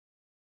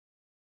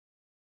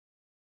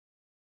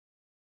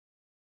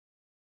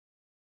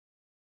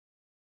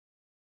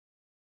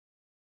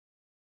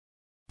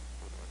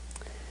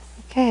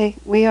Okay,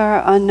 we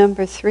are on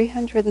number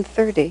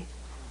 330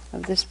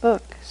 of this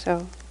book,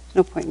 so there's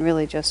no point in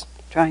really just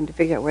trying to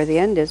figure out where the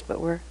end is, but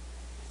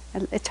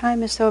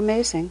time is so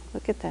amazing.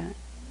 Look at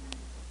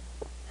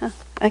that.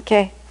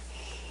 Okay.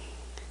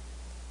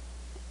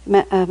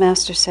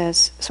 Master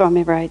says,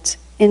 Swami writes,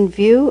 in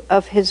view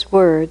of his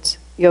words,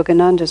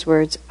 Yogananda's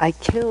words, I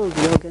killed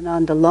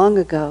Yogananda long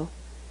ago.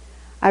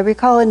 I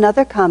recall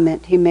another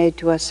comment he made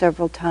to us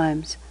several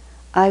times.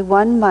 I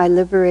won my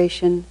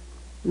liberation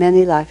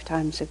many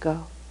lifetimes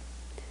ago.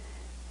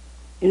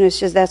 It's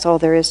just that's all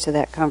there is to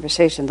that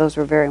conversation. Those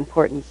were very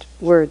important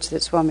words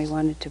that Swami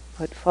wanted to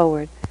put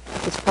forward.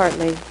 It's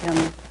partly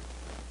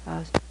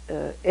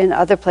in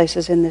other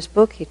places in this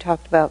book he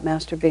talked about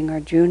Master being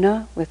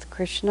Arjuna with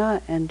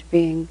Krishna and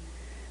being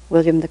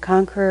William the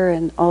Conqueror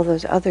and all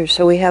those others.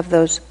 So we have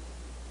those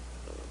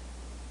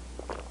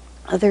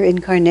other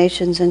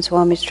incarnations, and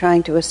Swami's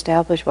trying to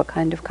establish what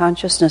kind of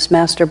consciousness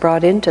Master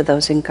brought into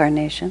those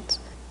incarnations.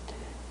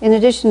 In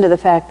addition to the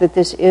fact that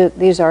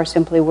these are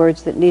simply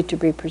words that need to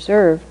be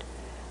preserved,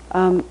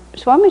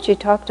 Swamiji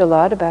talked a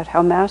lot about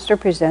how Master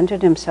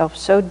presented himself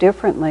so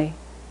differently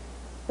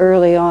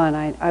early on.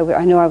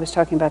 I know I was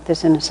talking about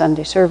this in a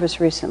Sunday service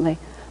recently.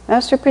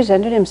 Master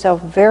presented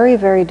himself very,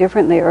 very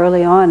differently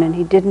early on, and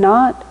he did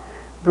not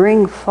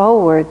bring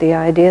forward the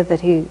idea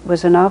that he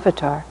was an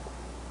avatar.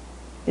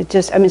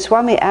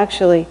 Swami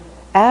actually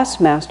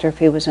asked Master if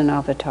he was an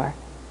avatar,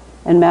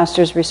 and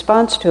Master's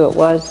response to it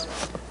was,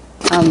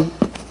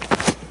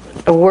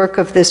 a work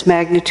of this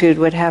magnitude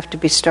would have to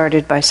be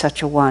started by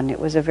such a one.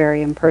 It was a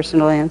very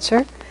impersonal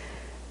answer.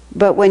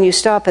 But when you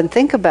stop and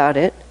think about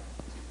it,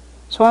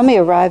 Swami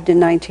arrived in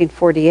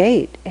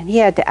 1948, and he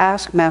had to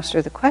ask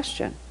Master the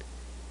question.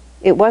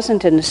 It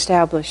wasn't an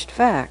established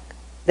fact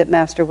that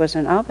Master was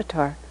an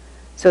avatar.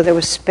 So there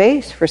was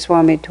space for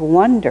Swami to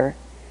wonder,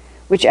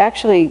 which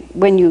actually,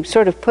 when you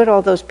sort of put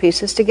all those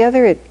pieces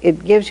together,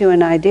 it gives you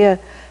an idea.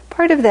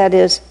 Part of that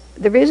is,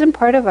 the reason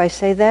I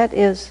say that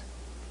is,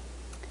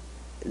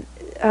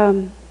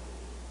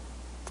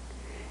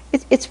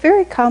 it's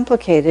very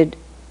complicated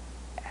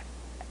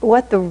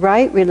what the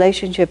right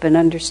relationship and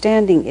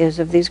understanding is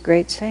of these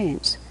great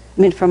saints.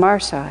 From our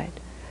side.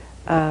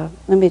 Let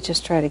me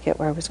just try to get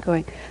where I was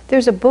going.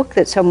 There's a book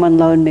that someone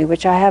loaned me,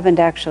 which I haven't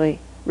actually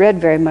read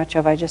very much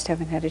of. I just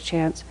haven't had a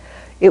chance.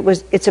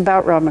 It's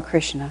about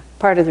Ramakrishna.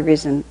 Part of the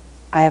reason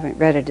I haven't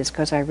read it is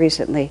because I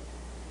recently,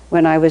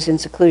 when I was in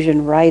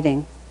seclusion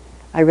writing,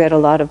 I read a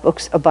lot of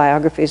books of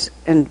biographies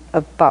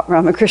about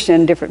Ramakrishna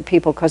and different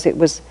people, because it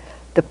was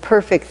the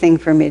perfect thing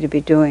for me to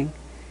be doing,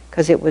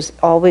 because it was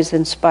always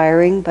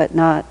inspiring but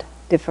not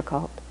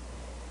difficult,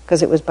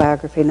 because it was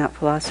biography, not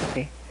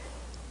philosophy.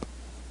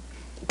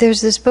 There's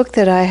this book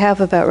that I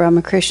have about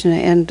Ramakrishna,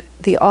 and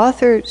the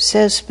author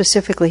says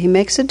specifically, he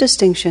makes a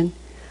distinction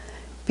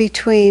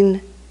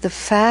between the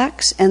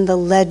facts and the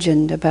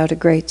legend about a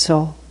great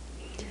soul.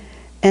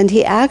 And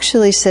he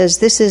actually says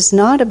this is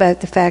not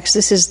about the facts,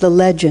 this is the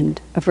legend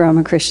of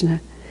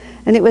Ramakrishna.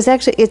 And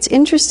it's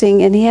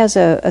interesting, and he has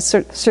a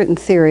certain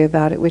theory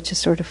about it, which is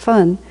sort of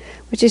fun,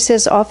 which he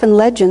says often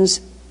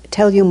legends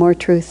tell you more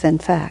truth than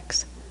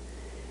facts,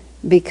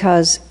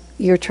 because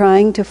you're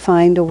trying to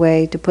find a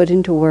way to put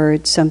into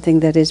words something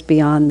that is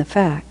beyond the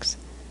facts.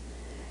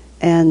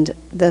 And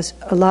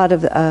a lot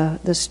of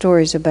the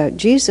stories about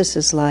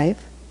Jesus'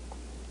 life,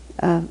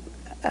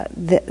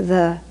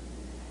 the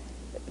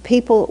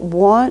people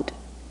want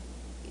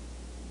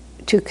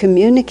to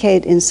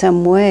communicate in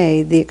some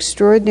way the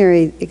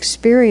extraordinary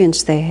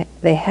experience they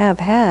have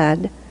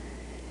had,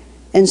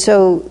 and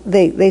so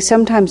they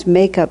sometimes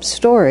make up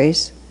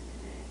stories,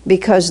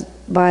 because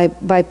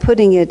by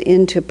putting it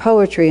into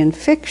poetry and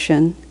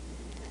fiction,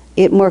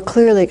 it more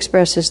clearly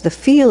expresses the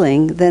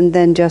feeling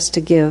than just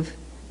to give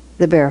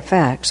the bare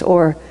facts.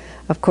 Or,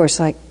 of course,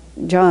 like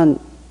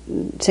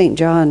St.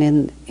 John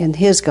in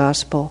his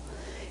gospel,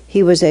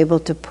 he was able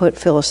to put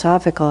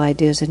philosophical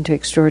ideas into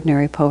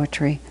extraordinary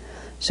poetry.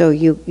 So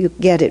you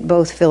get it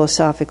both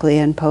philosophically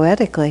and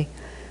poetically.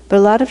 But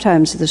a lot of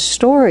times the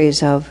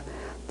stories of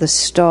the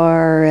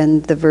star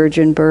and the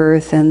virgin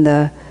birth and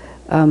the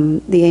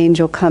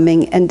angel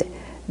coming, and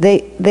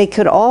they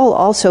could all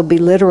also be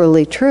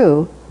literally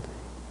true,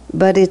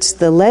 but it's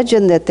the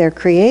legend that they're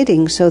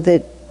creating so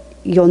that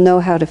you'll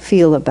know how to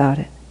feel about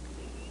it.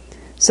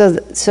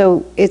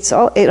 So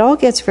it all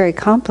gets very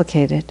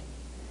complicated.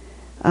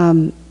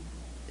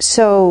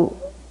 So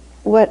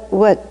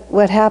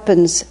what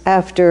happens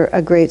after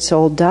a great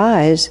soul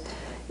dies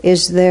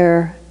is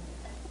their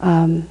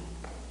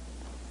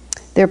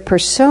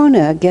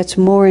persona gets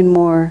more and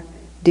more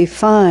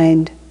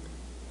defined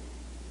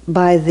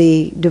by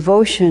the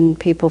devotion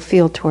people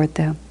feel toward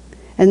them.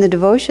 And the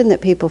devotion that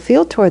people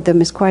feel toward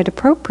them is quite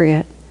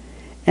appropriate,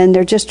 and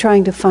they're just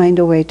trying to find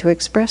a way to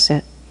express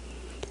it.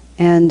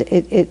 And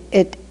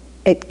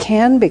it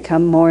can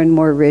become more and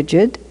more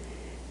rigid,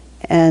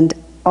 and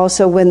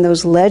also when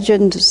those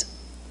legends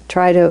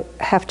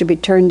have to be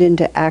turned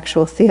into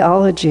actual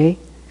theology,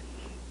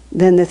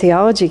 then the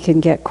theology can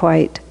get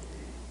quite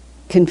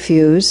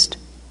confused,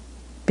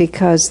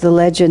 because the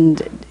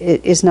legend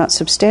is not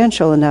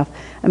substantial enough.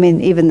 I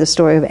mean, even the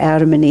story of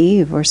Adam and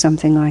Eve or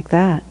something like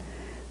that,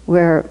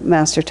 where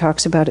Master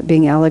talks about it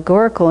being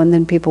allegorical, and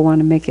then people want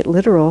to make it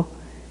literal,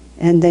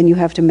 and then you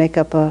have to make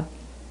up a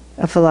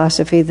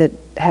philosophy that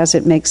has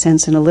it make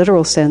sense in a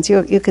literal sense.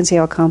 You can see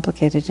how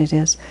complicated it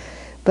is.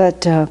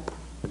 But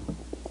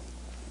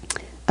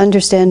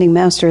understanding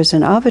Master as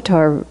an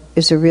avatar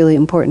is a really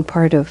important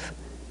part of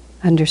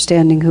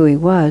understanding who he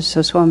was.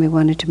 So Swami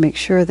wanted to make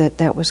sure that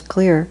that was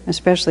clear,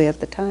 especially at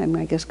the time,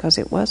 I guess, because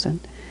it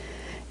wasn't.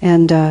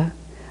 And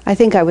I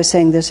think I was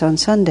saying this on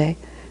Sunday.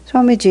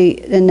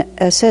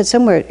 Swamiji said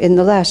somewhere in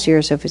the last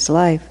years of his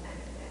life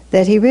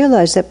that he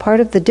realized that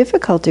part of the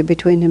difficulty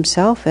between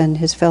himself and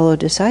his fellow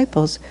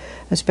disciples,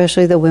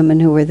 especially the women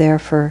who were there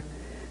for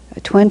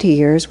 20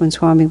 years when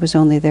Swami was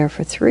only there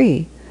for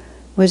 3,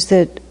 was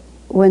that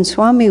when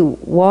Swami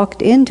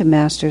walked into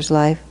Master's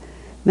life,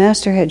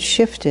 Master had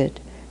shifted.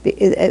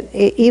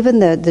 Even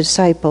the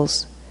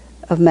disciples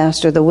of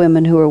Master, the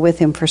women who were with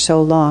him for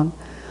so long,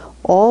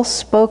 all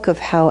spoke of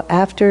how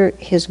after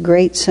his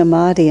great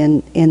samadhi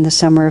in the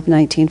summer of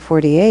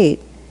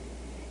 1948,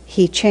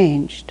 he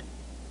changed.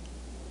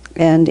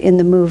 And in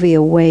the movie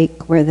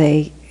Awake, where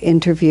they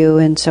interview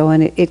and so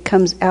on, it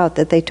comes out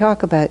that they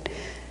talk about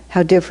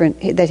how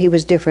different, that he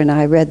was different.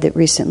 I read that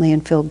recently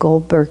in Phil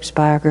Goldberg's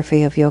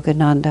biography of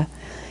Yogananda.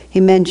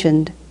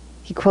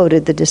 He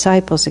quoted the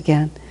disciples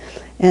again.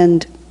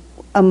 And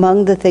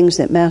among the things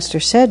that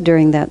Master said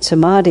during that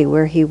samadhi,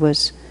 where he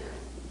was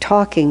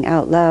talking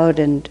out loud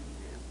and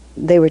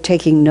they were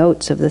taking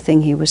notes of the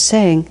thing he was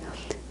saying,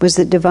 was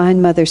that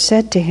Divine Mother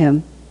said to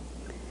him,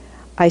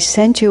 I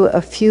sent you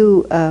a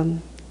few,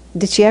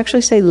 did she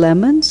actually say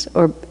lemons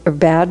or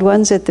bad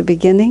ones at the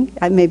beginning?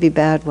 Maybe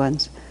bad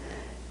ones.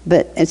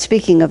 But and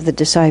speaking of the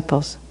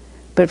disciples,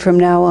 but from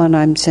now on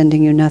I'm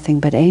sending you nothing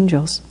but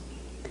angels.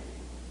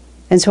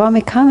 And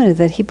Swami commented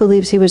that he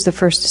believes he was the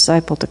first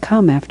disciple to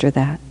come after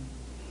that.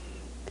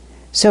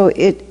 So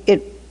it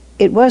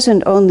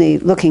wasn't only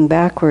looking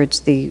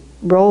backwards the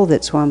role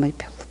that Swami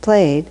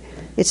played,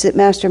 it's that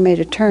Master made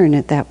a turn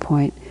at that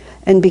point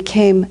and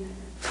became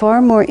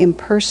far more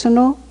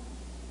impersonal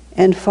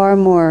and far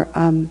more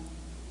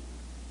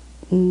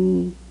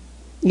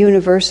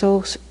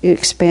universal,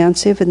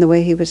 expansive in the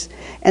way he was.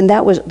 And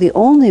that was the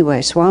only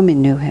way Swami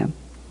knew him.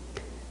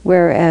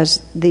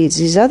 Whereas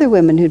these other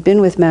women who'd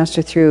been with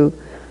Master through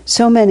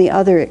so many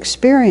other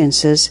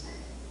experiences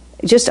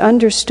just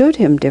understood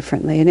him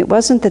differently. And it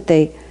wasn't that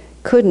they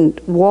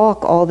couldn't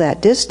walk all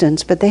that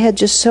distance, but they had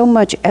just so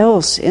much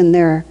else in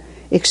their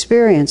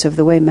experience of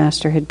the way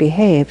Master had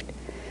behaved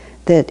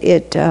that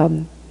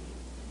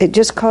it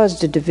just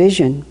caused a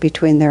division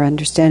between their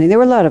understanding. There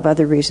were a lot of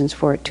other reasons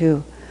for it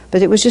too,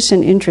 but it was just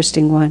an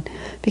interesting one,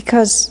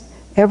 because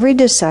every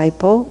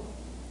disciple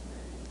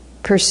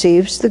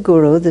perceives the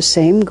Guru, the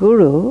same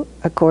Guru,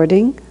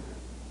 according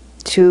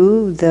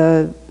to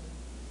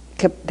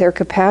their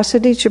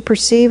capacity to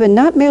perceive, and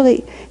not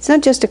merely, it's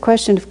not just a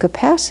question of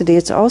capacity,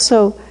 it's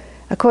also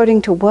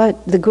according to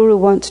what the Guru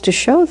wants to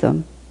show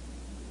them,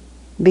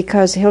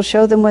 because he'll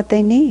show them what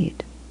they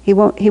need. He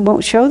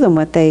won't show them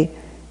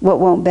what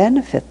won't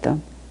benefit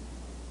them.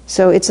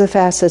 So it's the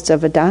facets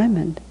of a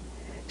diamond.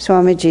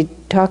 Swamiji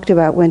talked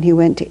about when he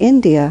went to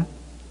India,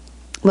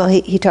 well,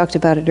 he talked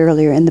about it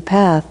earlier in the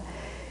path,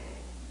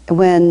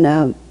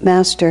 when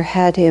Master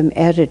had him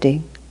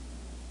editing,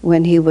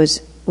 when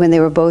they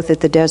were both in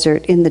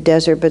the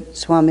desert, but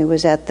Swami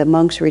was at the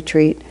monks'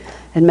 retreat,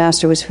 and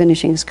Master was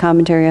finishing his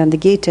commentary on the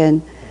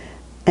Gita,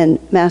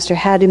 and Master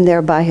had him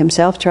there by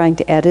himself trying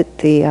to edit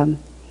the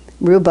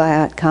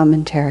Rubaiyat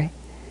commentary.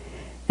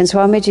 And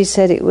Swamiji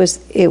said it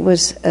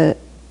was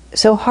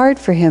so hard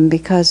for him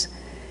because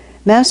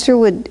Master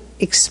would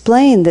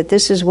explain that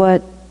this is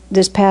what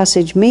this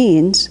passage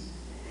means,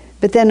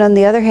 but then on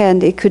the other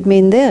hand it could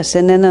mean this,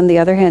 and then on the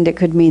other hand it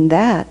could mean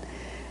that.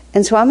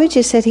 And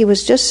Swamiji said he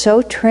was just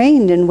so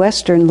trained in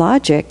Western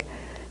logic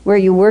where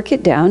you work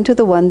it down to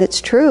the one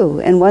that's true,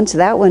 and once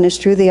that one is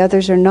true, the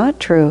others are not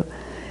true.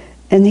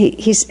 And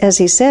he as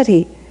he said,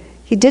 he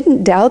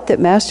didn't doubt that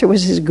Master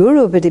was his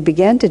Guru, but he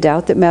began to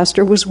doubt that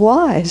Master was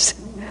wise.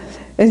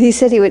 And he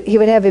said he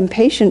would have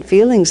impatient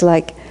feelings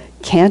like,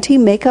 can't he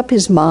make up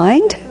his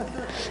mind?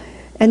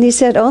 And he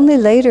said only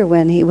later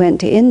when he went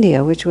to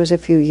India, which was a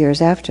few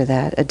years after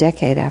that, a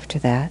decade after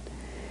that,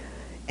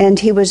 and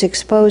he was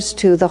exposed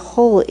to the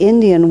whole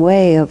Indian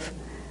way of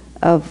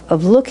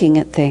looking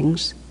at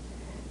things,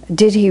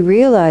 did he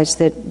realize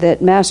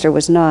that Master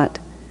was not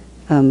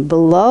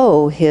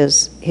below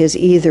his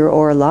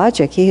either-or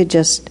logic. He had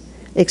just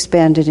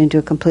expanded into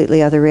a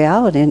completely other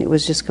reality, and it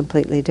was just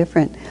completely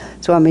different.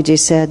 Swamiji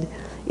said,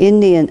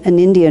 an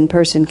Indian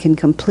person can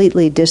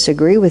completely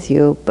disagree with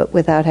you, but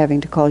without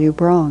having to call you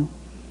wrong.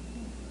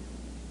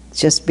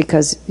 Just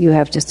because you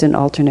have just an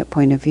alternate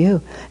point of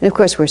view. And of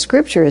course, where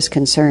Scripture is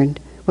concerned,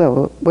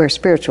 well, where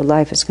spiritual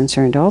life is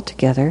concerned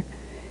altogether,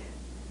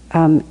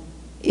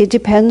 it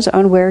depends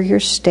on where you're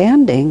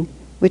standing,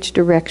 which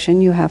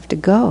direction you have to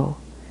go.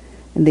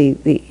 And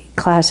the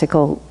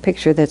classical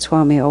picture that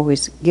Swami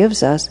always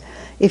gives us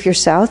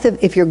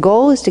if your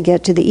goal is to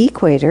get to the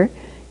equator,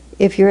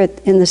 if you're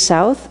in the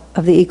south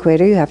of the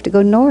equator, you have to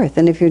go north.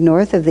 And if you're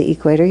north of the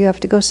equator, you have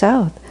to go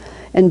south.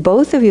 And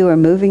both of you are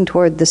moving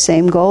toward the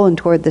same goal and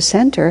toward the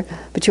center,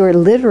 but you are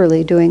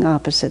literally doing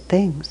opposite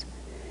things.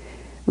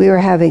 We were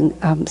having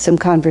some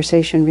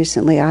conversation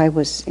recently. I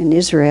was in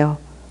Israel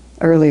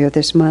earlier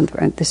this month.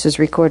 This is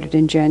recorded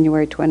in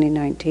January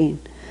 2019.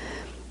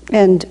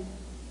 And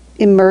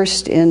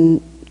immersed in,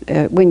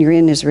 when you're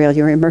in Israel,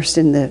 you're immersed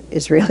in the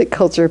Israeli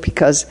culture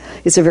because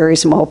it's a very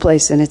small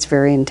place and it's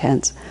very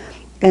intense.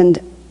 And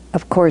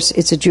of course,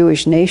 it's a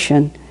Jewish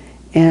nation,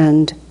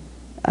 and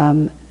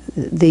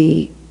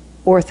the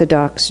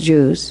Orthodox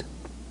Jews,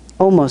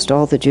 almost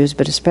all the Jews,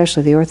 but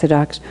especially the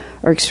Orthodox,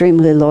 are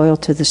extremely loyal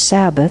to the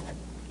Sabbath.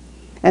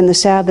 And the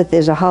Sabbath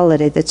is a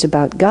holiday that's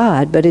about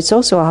God, but it's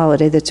also a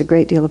holiday that's a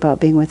great deal about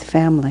being with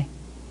family.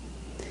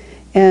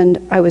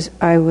 And I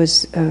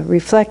was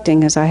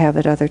reflecting, as I have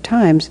at other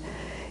times,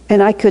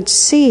 and I could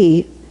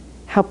see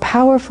how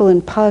powerful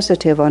and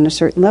positive on a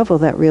certain level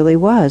that really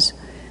was,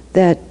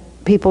 that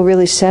people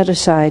really set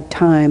aside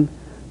time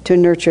to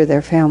nurture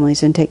their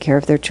families and take care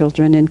of their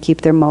children and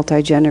keep their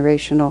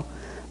multi-generational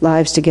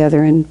lives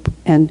together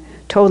and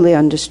totally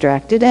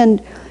undistracted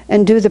and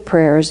do the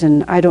prayers.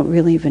 And I don't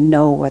really even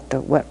know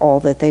what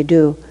all that they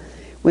do.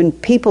 When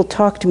people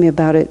talk to me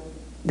about it,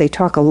 they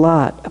talk a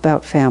lot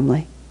about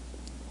family.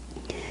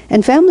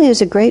 And family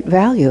is a great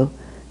value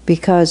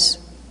because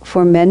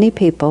for many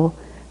people,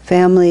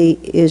 family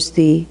is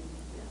the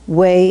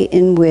way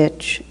in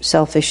which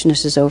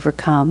selfishness is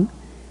overcome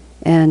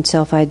and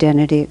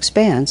self-identity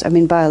expands. I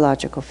mean,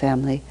 biological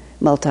family,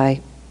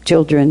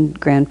 multi-children,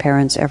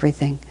 grandparents,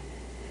 everything.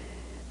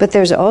 But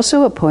there's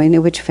also a point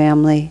at which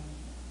family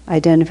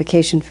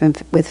identification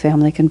with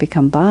family can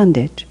become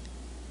bondage.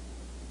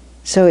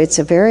 So it's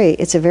a very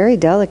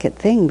delicate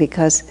thing,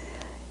 because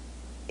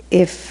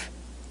if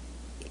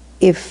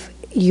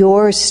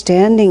you're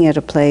standing at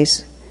a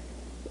place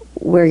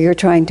where you're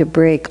trying to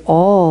break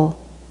all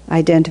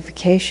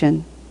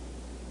identification,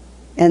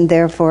 and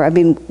therefore, I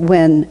mean,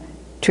 when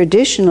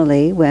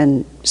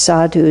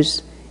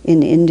sadhus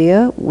in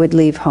India would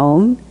leave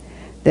home,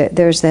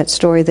 there's that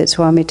story that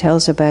Swami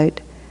tells about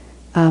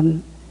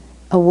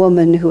a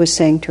woman who was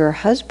saying to her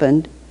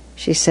husband,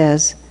 she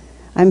says,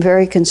 "I'm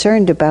very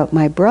concerned about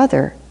my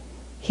brother.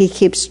 He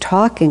keeps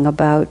talking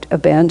about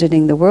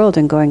abandoning the world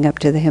and going up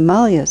to the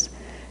Himalayas."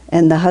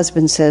 And the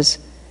husband says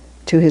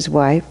to his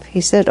wife,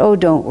 he said, "Oh,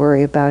 don't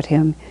worry about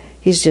him.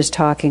 He's just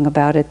talking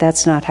about it.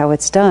 That's not how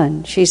it's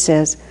done." She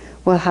says,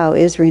 "Well, how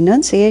is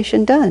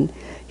renunciation done?"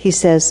 He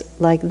says,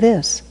 "Like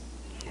this."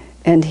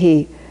 And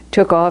he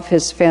took off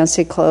his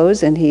fancy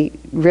clothes and he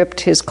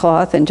ripped his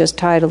cloth and just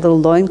tied a little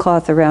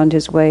loincloth around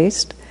his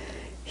waist.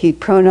 He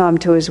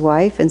pronamed to his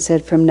wife and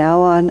said, "From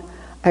now on,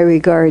 I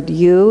regard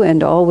you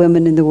and all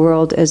women in the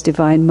world as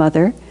Divine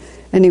Mother."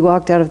 And he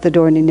walked out of the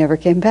door and he never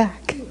came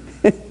back.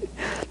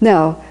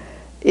 Now,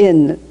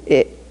 in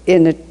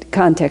a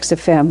context of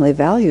family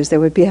values, there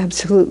would be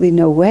absolutely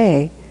no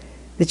way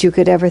that you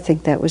could ever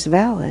think that was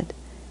valid.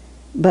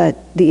 But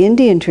the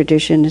Indian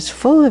tradition is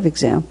full of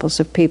examples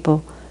of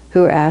people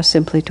who are asked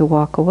simply to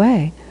walk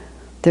away.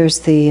 There's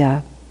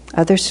the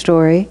other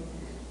story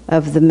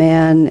of the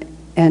man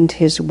and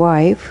his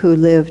wife who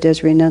lived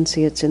as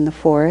renunciates in the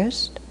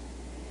forest.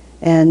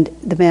 And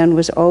the man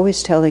was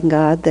always telling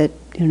God that,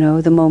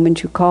 the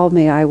moment you call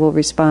me, I will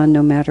respond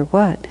no matter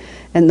what.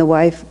 And the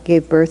wife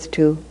gave birth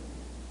to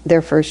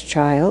their first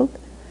child.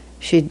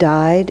 She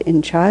died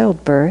in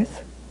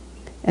childbirth,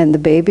 and the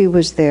baby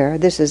was there.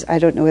 I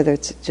don't know whether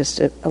it's just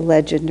a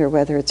legend or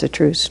whether it's a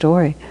true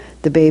story.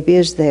 The baby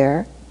is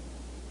there.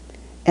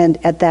 And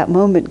at that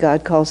moment,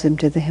 God calls him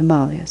to the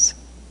Himalayas.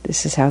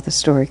 This is how the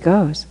story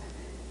goes.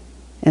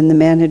 And the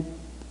man had,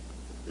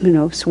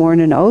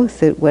 sworn an oath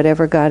that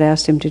whatever God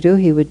asked him to do,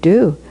 he would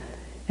do.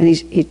 And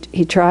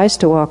he tries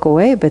to walk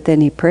away, but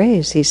then he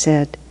prays. He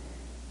said,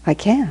 "I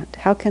can't.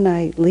 How can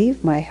I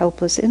leave my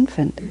helpless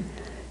infant?"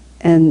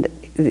 And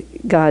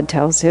God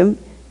tells him,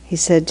 he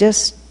said,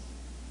 "Just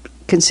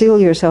conceal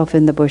yourself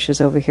in the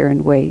bushes over here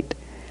and wait."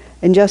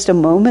 And just a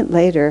moment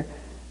later,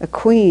 a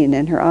queen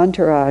and her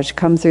entourage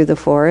come through the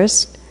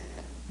forest.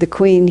 The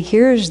queen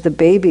hears the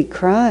baby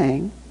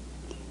crying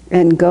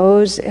and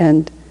goes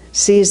and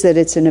sees that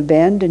it's an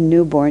abandoned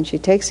newborn. She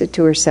takes it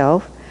to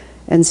herself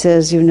and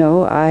says,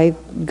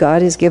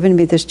 God has given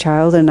me this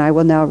child and I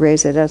will now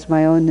raise it as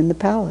my own in the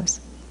palace.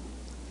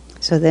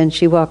 So then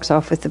she walks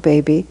off with the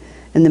baby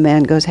and the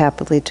man goes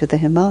happily to the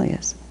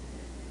Himalayas.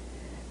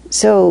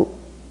 So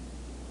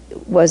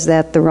was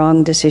that the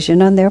wrong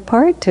decision on their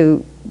part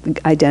to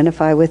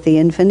identify with the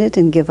infinite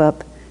and give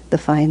up the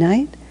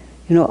finite?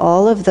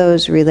 All of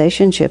those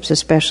relationships,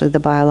 especially the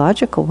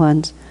biological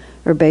ones,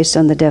 are based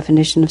on the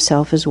definition of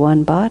self as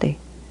one body.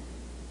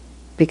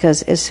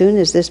 Because as soon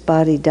as this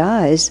body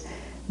dies,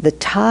 the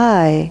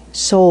tie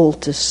soul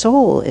to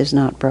soul is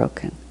not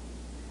broken,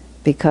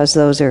 because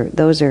those are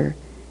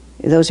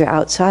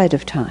outside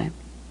of time,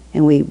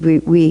 and we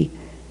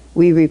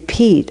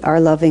repeat our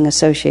loving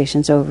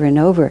associations over and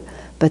over.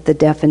 but the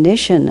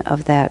definition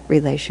of that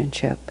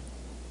relationship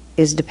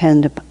is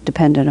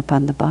dependent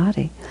upon the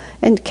body.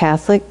 And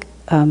Catholic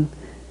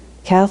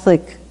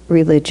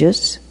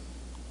religious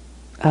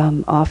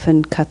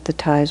often cut the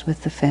ties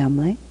with the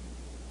family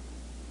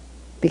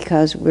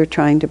because we're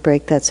trying to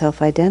break that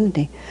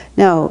self-identity.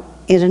 Now,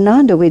 in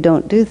Ananda, we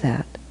don't do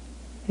that.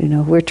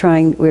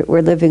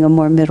 We're living a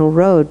more middle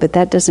road, but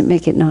that doesn't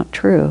make it not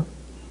true.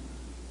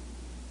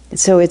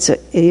 So it's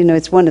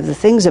one of the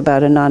things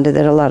about Ananda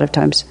that a lot of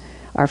times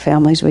our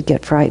families would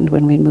get frightened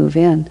when we move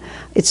in.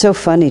 It's so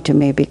funny to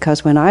me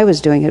because when I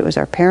was doing it, it was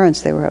our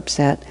parents, they were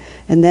upset.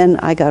 And then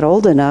I got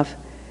old enough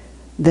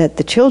that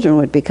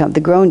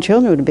the grown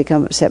children would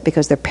become upset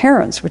because their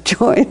parents would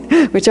join,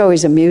 which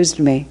always amused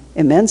me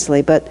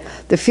immensely. But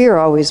the fear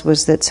always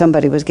was that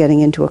somebody was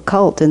getting into a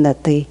cult and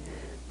that the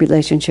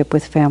relationship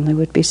with family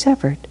would be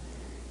severed.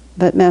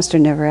 But Master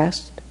never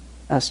asked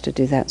us to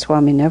do that.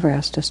 Swami never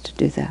asked us to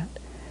do that.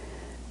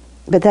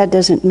 But that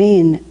doesn't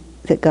mean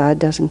that God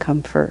doesn't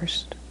come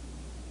first.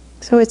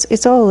 So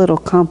it's all a little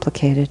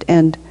complicated.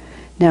 And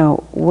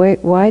now,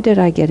 why did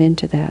I get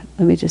into that?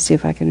 Let me just see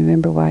if I can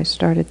remember why I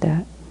started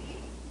that.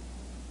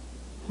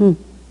 Well,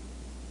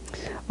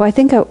 I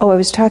think I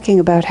was talking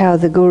about how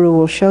the Guru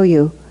will show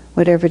you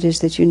whatever it is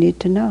that you need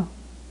to know.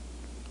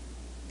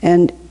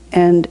 And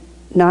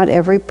not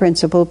every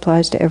principle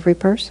applies to every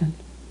person.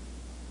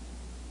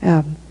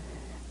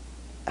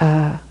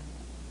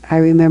 I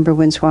remember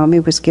when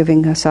Swami was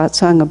giving a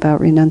satsang about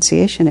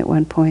renunciation at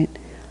one point,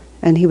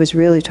 and he was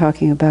really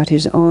talking about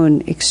his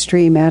own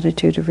extreme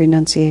attitude of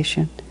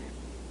renunciation.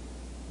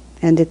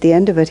 And at the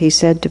end of it, he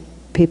said to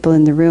people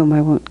in the room,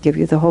 I won't give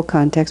you the whole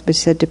context, but he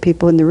said to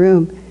people in the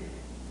room,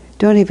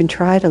 don't even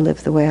try to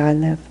live the way I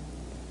live.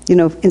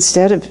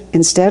 Instead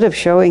of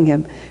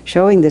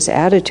showing this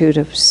attitude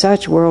of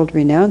such world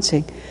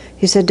renouncing,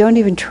 he said, don't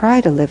even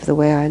try to live the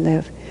way I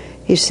live.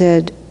 He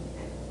said,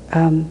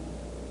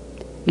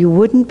 you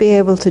wouldn't be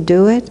able to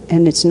do it,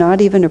 and it's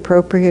not even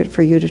appropriate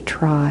for you to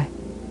try.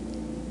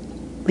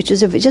 Which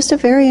is just a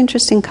very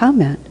interesting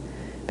comment,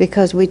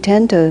 because we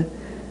tend to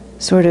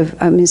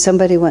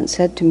somebody once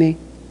said to me,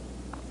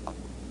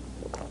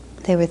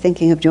 they were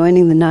thinking of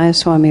joining the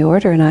Nayaswami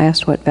order, and I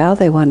asked what vow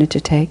they wanted to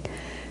take,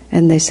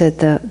 and they said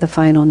the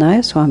final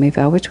Nayaswami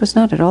vow, which was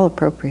not at all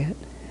appropriate.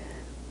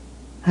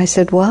 I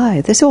said,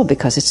 why? They said, well,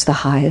 because it's the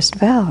highest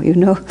vow.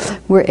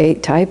 We're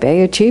type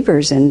A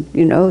achievers, and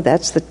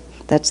that's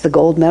the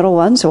gold medal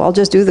one, so I'll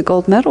just do the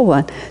gold medal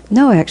one.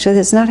 No, actually,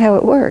 that's not how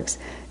it works.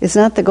 It's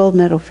not the gold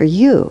medal for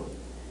you,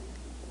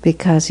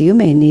 because you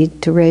may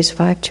need to raise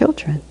 5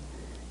 children,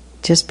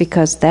 just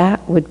because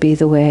that would be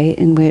the way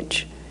in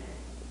which,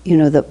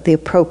 the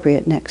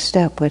appropriate next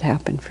step would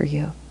happen for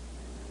you.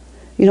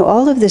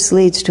 All of this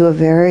leads to a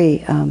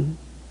very,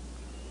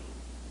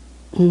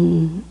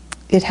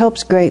 it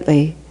helps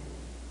greatly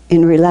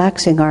in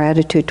relaxing our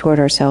attitude toward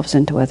ourselves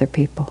and to other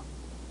people.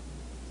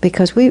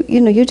 Because we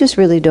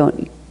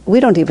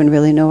don't even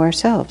really know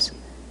ourselves,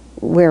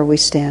 where we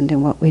stand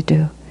and what we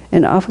do.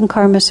 And often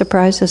karma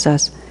surprises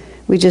us.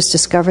 We just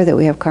discover that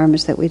we have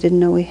karmas that we didn't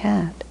know we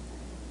had.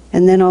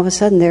 And then all of a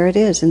sudden, there it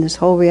is, and this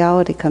whole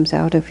reality comes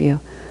out of you.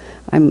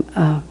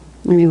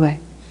 Anyway.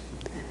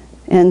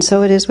 And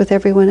so it is with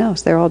everyone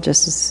else. They're all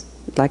just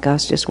like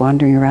us, just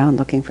wandering around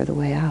looking for the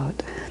way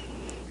out.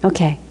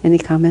 Okay, any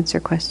comments or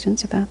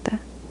questions about that?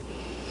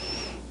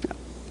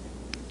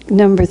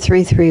 Number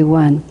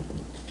 331.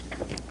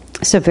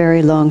 It's a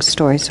very long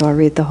story, so I'll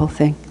read the whole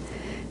thing.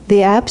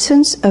 The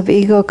absence of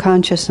ego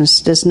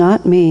consciousness does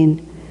not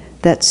mean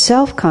that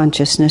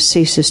self-consciousness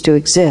ceases to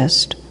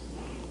exist.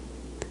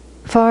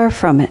 Far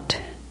from it.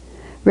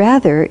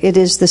 Rather, it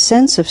is the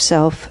sense of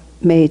self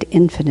made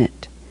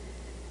infinite.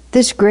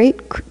 This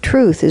great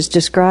truth is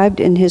described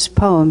in his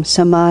poem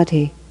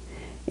Samadhi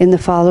in the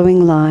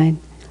following line: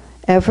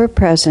 ever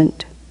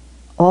present,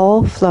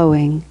 all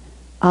flowing,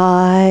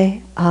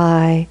 I,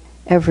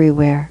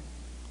 everywhere.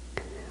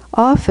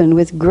 Often,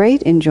 with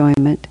great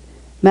enjoyment,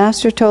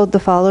 Master told the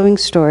following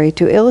story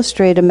to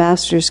illustrate a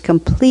master's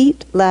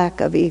complete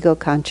lack of ego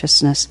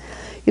consciousness.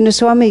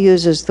 Swami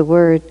uses the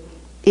word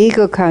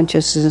ego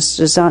consciousness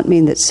does not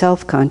mean that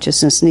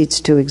self-consciousness needs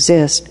to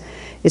exist.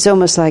 It's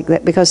almost like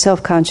that, because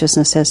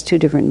self-consciousness has 2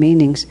 different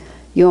meanings.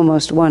 You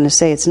almost want to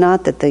say it's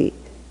not that the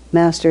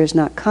master is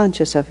not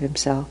conscious of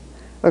himself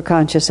or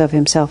conscious of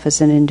himself as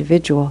an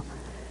individual,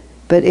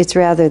 but it's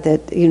rather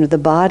that, the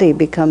body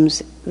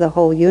becomes the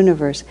whole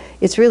universe.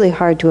 It's really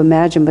hard to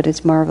imagine, but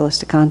it's marvelous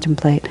to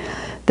contemplate.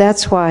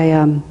 That's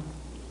why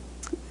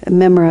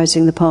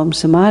memorizing the poem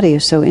Samadhi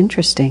is so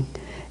interesting.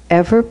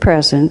 Ever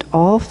present,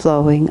 all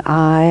flowing,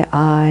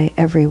 I,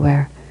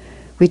 everywhere.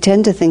 We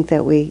tend to think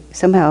that we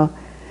somehow,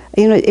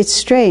 it's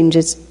strange.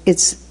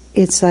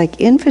 It's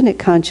like infinite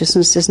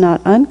consciousness is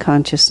not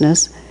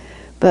unconsciousness,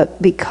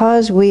 but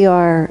because we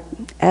are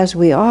as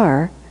we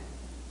are,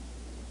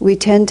 we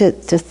tend to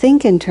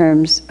think in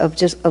terms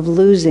of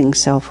losing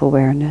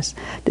self-awareness.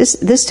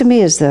 This to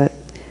me is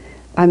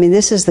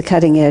this is the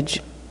cutting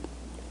edge,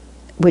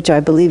 which I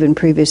believe in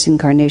previous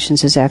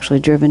incarnations has actually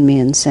driven me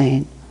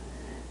insane.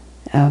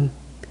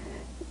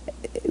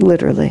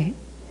 literally,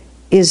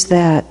 is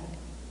that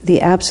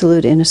the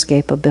absolute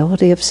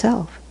inescapability of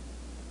self.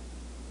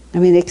 I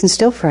mean, it can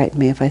still frighten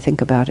me if I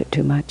think about it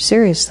too much.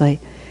 Seriously.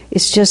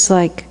 It's just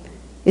like,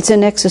 it's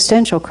an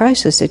existential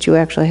crisis that you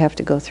actually have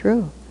to go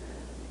through.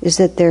 Is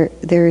that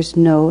there is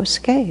no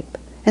escape.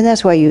 And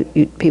that's why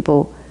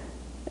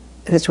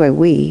that's why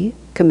we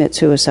commit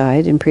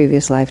suicide in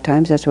previous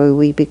lifetimes. That's why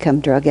we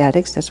become drug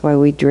addicts. That's why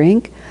we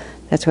drink.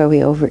 That's why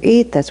we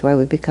overeat. That's why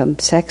we become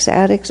sex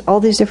addicts. All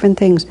these different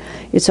things.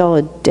 It's all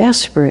a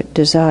desperate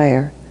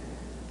desire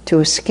to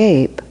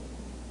escape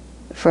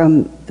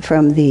from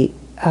the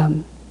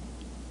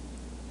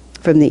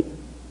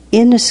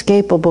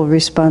inescapable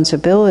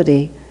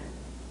responsibility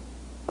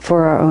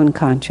for our own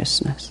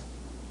consciousness.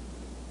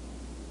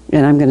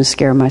 And I'm going to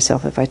scare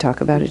myself if I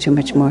talk about it too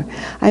much more.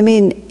 I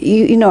mean,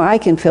 you know, I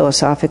can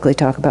philosophically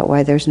talk about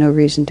why there's no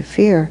reason to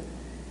fear,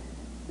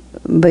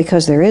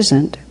 because there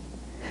isn't.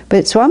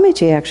 But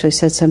Swamiji actually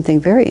said something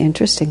very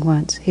interesting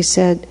once. He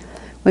said,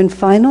 when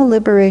final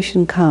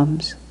liberation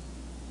comes,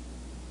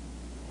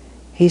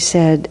 he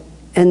said,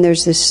 and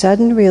there's this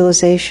sudden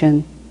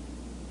realization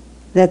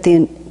that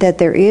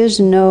there is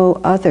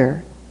no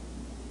other,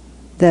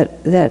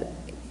 that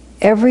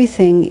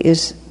everything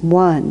is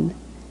one.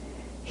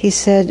 He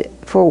said,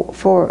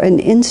 for an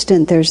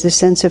instant, there's this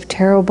sense of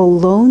terrible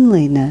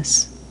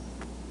loneliness.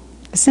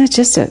 It's not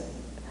just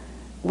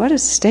what a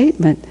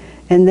statement.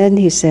 And then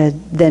he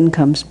said, then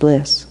comes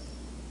bliss.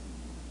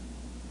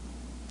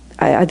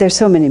 There's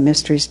so many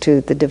mysteries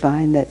to the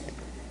divine that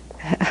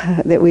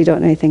we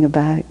don't know anything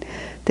about.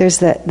 There's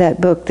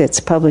that book that's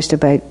published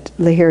about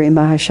Lahiri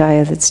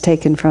Mahashaya that's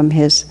taken from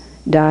his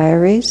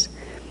diaries.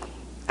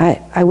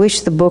 I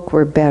wish the book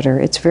were better.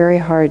 It's very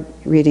hard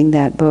reading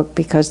that book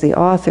because the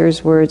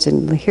author's words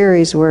and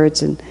Lahiri's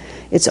words, and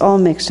it's all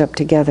mixed up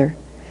together.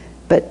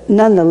 But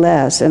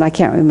nonetheless, and I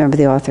can't remember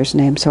the author's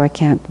name, so I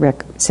can't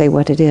say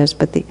what it is,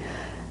 but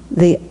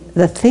the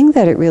thing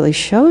that it really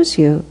shows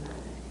you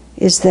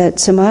is that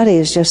samadhi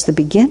is just the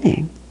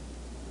beginning.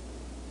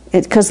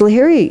 Because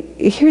Lahiri,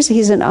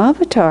 he's an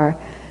avatar,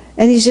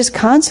 and he's just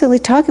constantly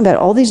talking about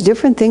all these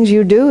different things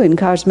you do in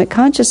cosmic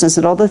consciousness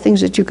and all the things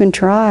that you can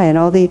try and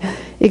all the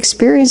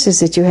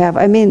experiences that you have.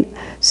 I mean,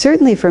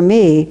 certainly for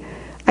me,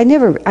 I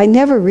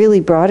never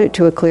really brought it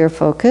to a clear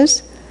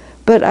focus,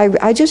 but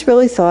I just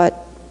really thought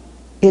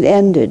it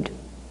ended.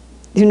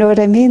 You know what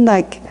I mean?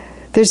 Like,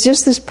 there's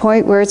just this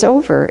point where it's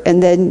over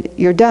and then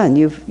you're done.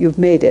 You've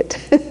made it.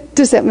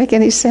 Does that make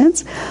any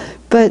sense?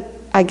 But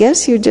I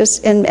guess you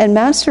just, and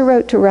Master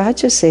wrote to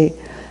Rajasi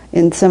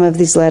in some of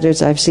these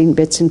letters, I've seen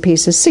bits and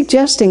pieces,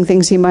 suggesting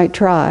things he might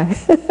try.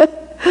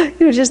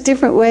 Just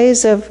different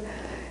ways of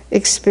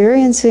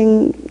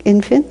experiencing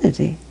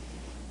infinity.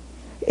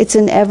 It's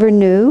an ever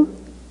new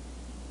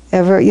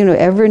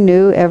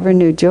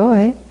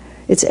joy.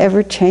 It's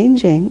ever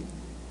changing.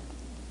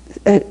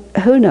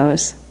 Who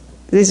knows?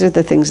 These are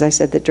the things I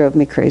said that drove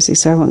me crazy,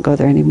 so I won't go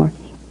there anymore.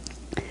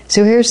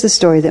 So here's the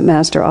story that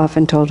Master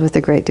often told with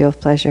a great deal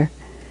of pleasure.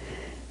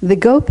 The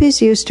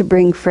gopis used to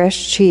bring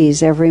fresh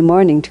cheese every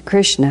morning to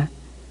Krishna.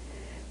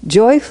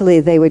 Joyfully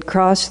they would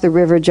cross the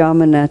river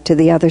Jamuna to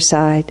the other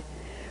side,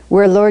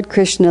 where Lord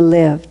Krishna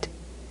lived.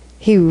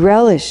 He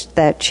relished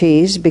that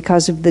cheese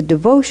because of the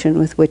devotion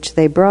with which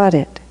they brought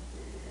it.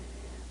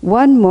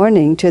 One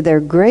morning, to their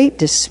great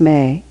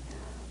dismay,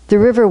 the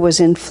river was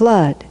in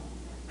flood.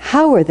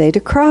 How were they to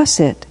cross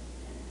it?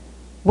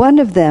 One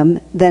of them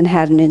then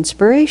had an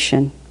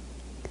inspiration.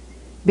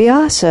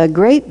 Vyasa, a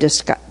great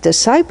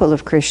disciple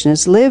of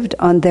Krishna's, lived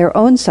on their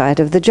own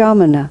side of the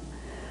Jamuna.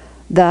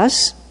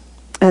 Thus,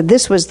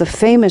 this was the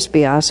famous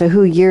Vyasa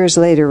who years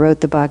later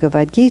wrote the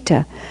Bhagavad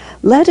Gita.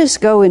 Let us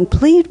go and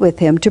plead with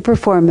him to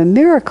perform a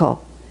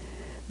miracle.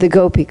 The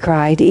gopi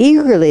cried.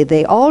 Eagerly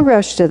they all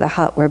rushed to the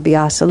hut where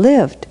Vyasa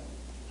lived.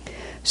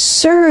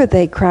 Sir,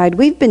 they cried,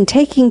 we've been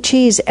taking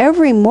cheese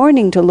every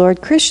morning to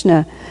Lord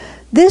Krishna.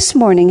 This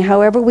morning,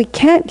 however, we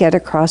can't get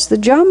across the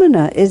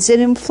Jamuna.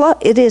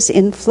 It is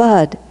in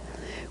flood.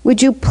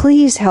 Would you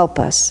please help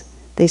us?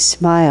 They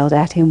smiled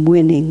at him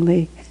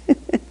winningly.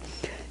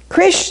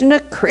 Krishna,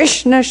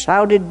 Krishna,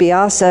 shouted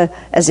Vyasa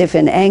as if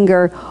in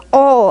anger.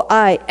 All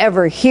I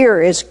ever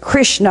hear is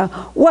Krishna.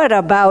 What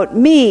about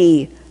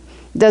me?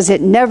 Does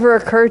it never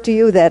occur to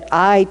you that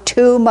I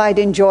too might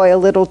enjoy a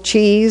little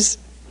cheese?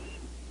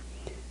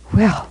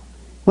 Well,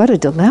 what a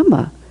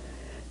dilemma.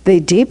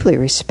 They deeply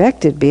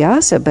respected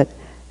Vyasa, but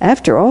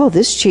after all,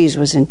 this cheese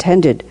was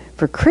intended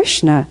for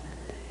Krishna.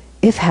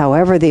 If,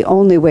 however, the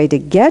only way to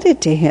get it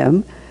to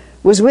him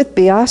was with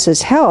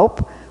Vyasa's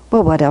help,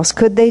 well, what else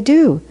could they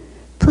do?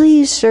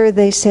 Please, sir,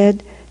 they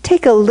said,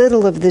 take a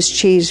little of this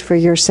cheese for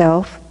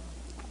yourself.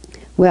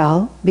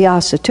 Well,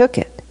 Vyasa took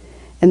it,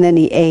 and then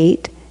he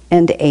ate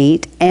and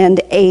ate and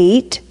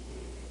ate.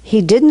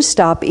 He didn't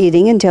stop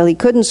eating until he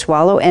couldn't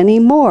swallow any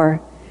more.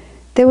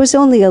 There was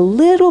only a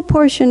little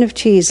portion of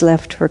cheese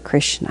left for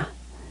Krishna.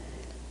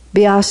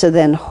 Vyasa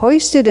then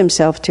hoisted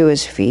himself to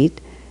his feet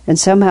and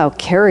somehow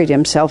carried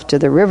himself to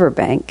the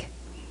riverbank.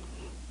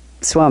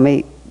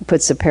 Swami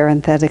puts a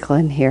parenthetical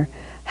in here.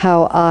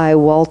 How I,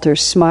 Walter,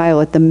 smile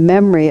at the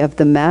memory of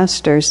the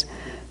masters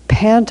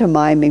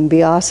pantomiming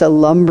Vyasa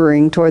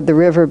lumbering toward the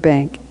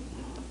riverbank.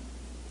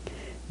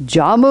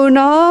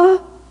 Jamuna,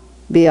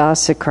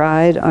 Vyasa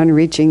cried on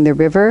reaching the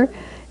river,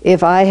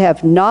 if I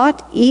have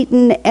not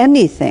eaten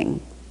anything,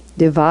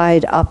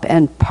 divide up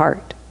and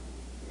part.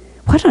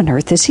 What on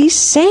earth is he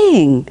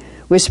saying?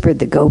 Whispered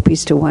the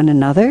gopis to one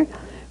another.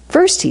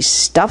 First he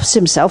stuffs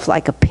himself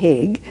like a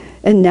pig,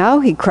 and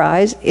now he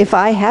cries, if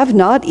I have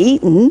not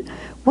eaten.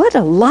 What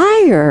a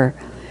liar!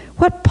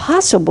 What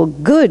possible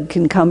good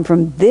can come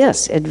from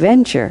this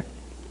adventure?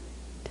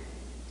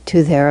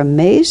 To their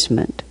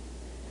amazement,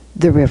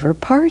 the river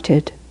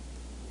parted.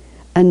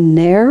 A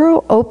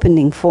narrow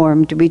opening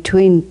formed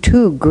between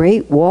two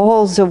great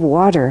walls of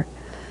water.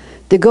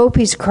 The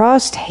gopis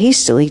crossed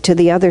hastily to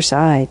the other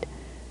side,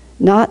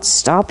 not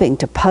stopping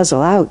to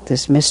puzzle out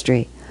this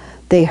mystery.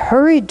 They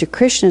hurried to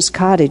Krishna's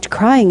cottage,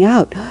 crying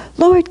out,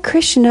 Lord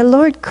Krishna,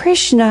 Lord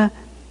Krishna!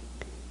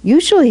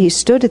 Usually he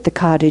stood at the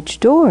cottage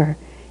door,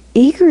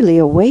 eagerly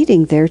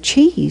awaiting their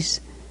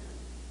cheese.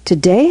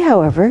 Today,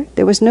 however,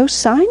 there was no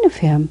sign of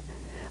him.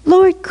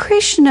 Lord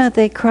Krishna,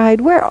 they cried,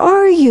 where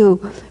are you?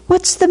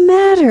 What's the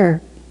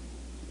matter?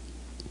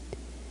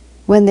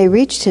 When they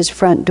reached his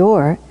front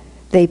door,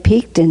 they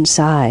peeked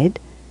inside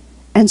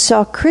and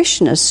saw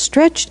Krishna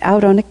stretched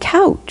out on a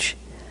couch,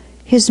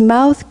 his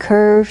mouth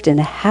curved in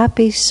a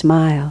happy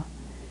smile.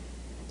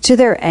 To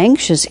their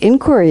anxious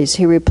inquiries,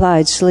 he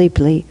replied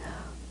sleepily,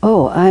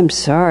 Oh, I'm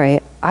sorry,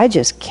 I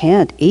just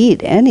can't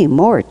eat any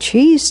more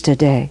cheese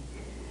today.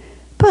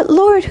 But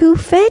Lord, who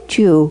fed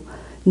you?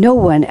 No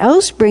one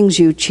else brings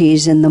you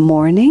cheese in the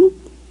morning.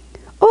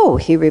 Oh,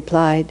 he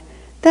replied,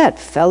 that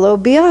fellow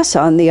Vyasa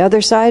on the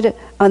other side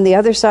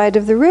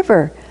of the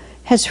river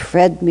has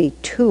fed me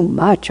too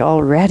much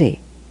already.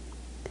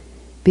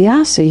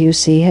 Vyasa, you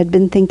see, had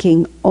been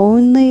thinking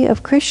only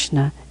of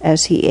Krishna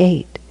as he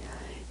ate.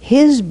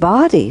 His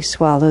body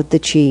swallowed the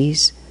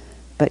cheese,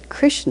 but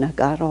Krishna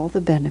got all the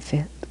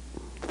benefit.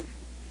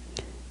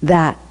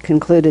 That,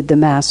 concluded the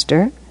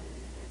master,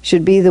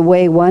 should be the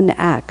way one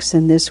acts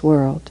in this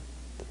world.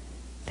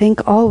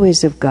 Think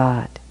always of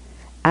God.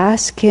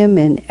 Ask Him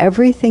in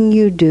everything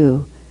you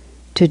do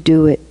to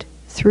do it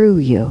through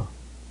you.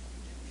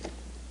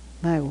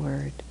 My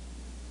word.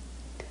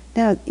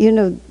 Now,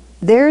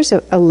 there's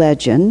a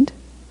legend.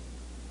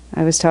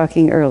 I was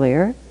talking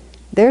earlier.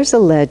 There's a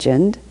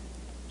legend.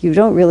 You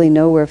don't really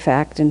know where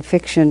fact and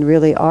fiction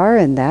really are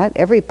in that.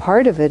 Every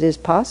part of it is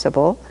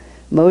possible.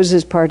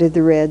 Moses parted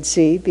the Red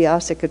Sea.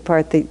 Vyasa could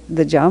part the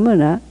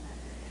Jamuna.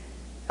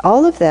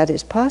 All of that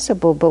is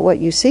possible, but what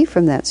you see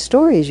from that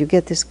story is you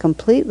get this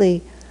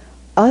completely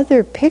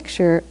other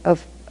picture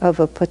of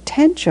a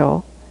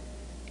potential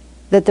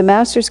that the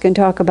masters can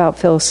talk about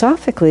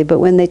philosophically, but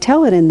when they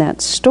tell it in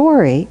that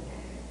story,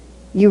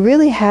 you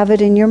really have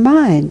it in your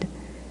mind.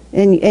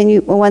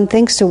 And one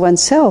thinks to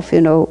oneself,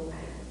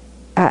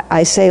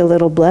 I say a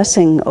little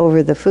blessing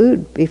over the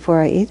food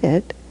before I eat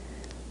it,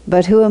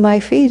 but who am I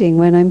feeding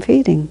when I'm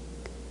feeding?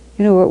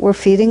 We're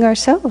feeding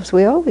ourselves.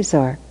 We always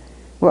are.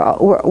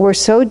 We're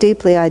so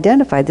deeply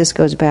identified. This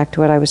goes back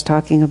to what I was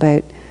talking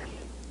about,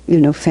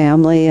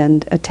 family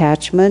and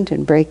attachment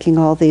and breaking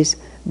all these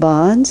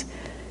bonds.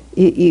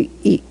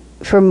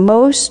 For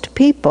most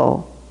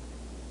people,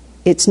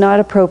 it's not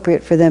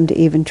appropriate for them to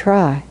even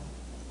try.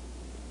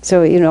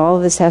 So, all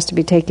of this has to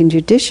be taken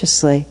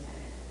judiciously.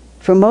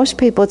 For most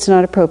people, it's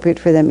not appropriate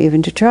for them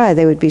even to try.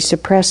 They would be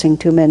suppressing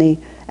too many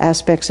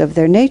aspects of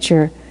their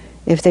nature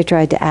if they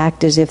tried to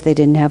act as if they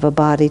didn't have a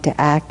body, to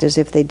act as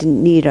if they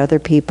didn't need other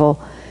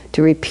people,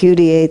 to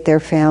repudiate their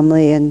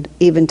family, and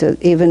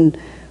even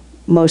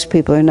most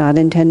people are not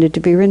intended to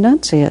be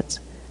renunciates.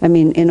 I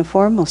mean, in a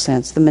formal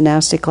sense, the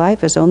monastic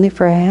life is only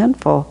for a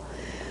handful.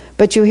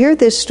 But you hear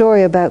this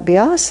story about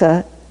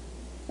Vyasa,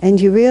 and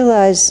you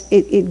realize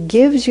it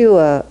gives you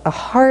a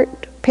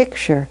heart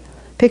picture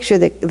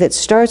that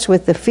starts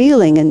with the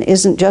feeling and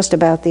isn't just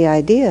about the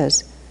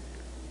ideas,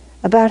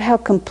 about how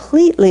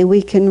completely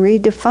we can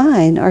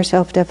redefine our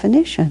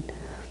self-definition.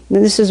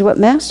 And this is what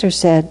Master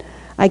said,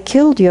 I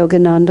killed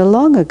Yogananda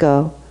long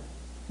ago.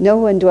 No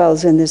one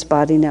dwells in this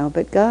body now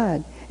but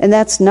God. And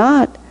that's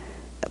not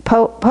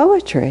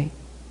poetry.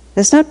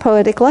 That's not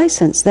poetic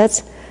license.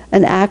 That's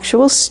an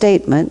actual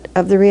statement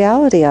of the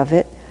reality of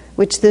it,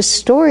 which this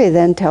story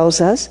then tells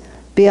us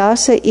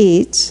Vyasa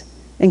eats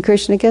and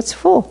Krishna gets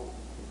full.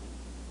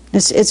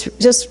 It's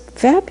just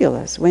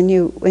fabulous when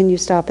you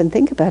stop and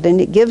think about it.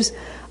 And it gives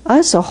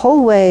us a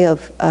whole way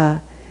of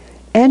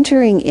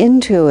entering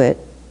into it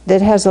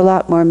that has a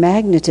lot more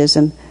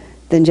magnetism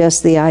than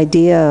just the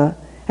idea.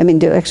 I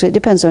mean, actually, it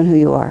depends on who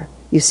you are.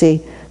 You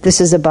see,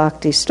 this is a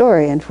bhakti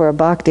story, and for a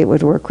bhakti it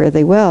would work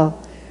really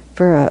well.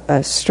 For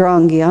a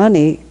strong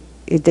jnani,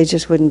 they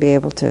just wouldn't be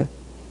able to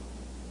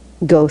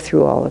go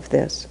through all of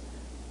this.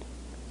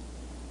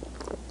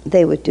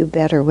 They would do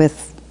better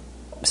with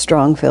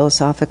strong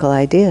philosophical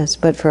ideas,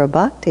 but for a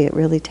bhakti it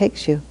really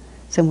takes you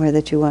somewhere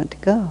that you want to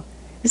go.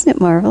 Isn't it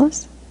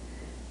marvelous?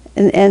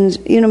 And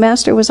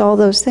Master was all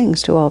those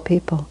things to all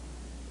people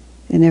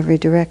in every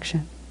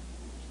direction.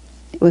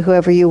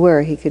 whoever you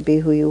were, he could be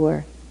who you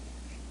were.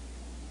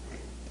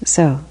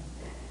 So,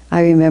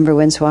 I remember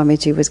when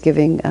Swamiji was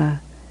giving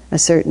a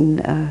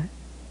certain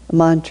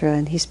mantra,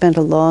 and he spent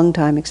a long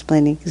time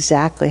explaining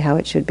exactly how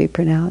it should be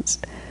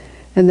pronounced.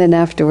 And then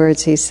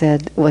afterwards he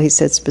said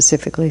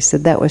specifically,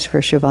 that was for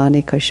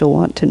Shivani because she'll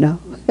want to know.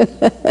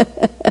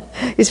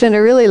 He spent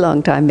a really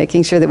long time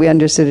making sure that we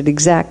understood it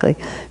exactly,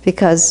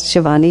 because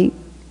Shivani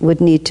would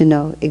need to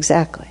know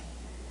exactly.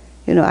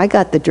 I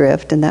got the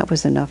drift, and that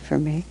was enough for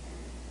me.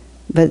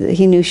 But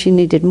he knew she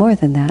needed more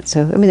than that.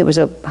 So, there was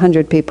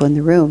 100 people in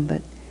the room,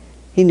 but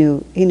he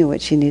knew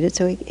what she needed,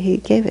 so he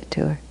gave it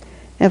to her.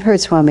 And I've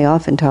heard Swami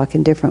often talk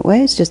in different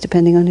ways, just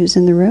depending on who's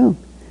in the room.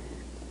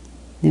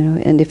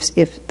 And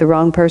if the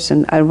wrong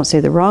person, I won't say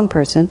the wrong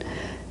person,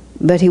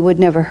 but he would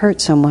never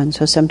hurt someone,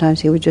 so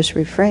sometimes he would just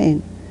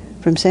refrain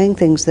from saying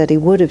things that he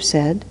would have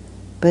said,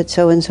 but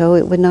so-and-so,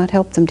 it would not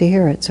help them to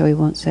hear it, so he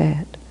won't say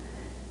it.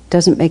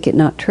 Doesn't make it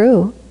not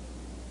true.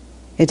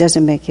 It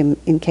doesn't make him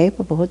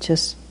incapable, it's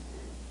just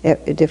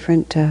a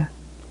different,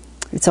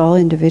 it's all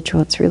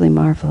individual, it's really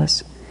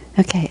marvelous.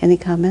 Okay, any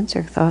comments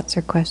or thoughts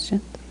or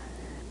questions?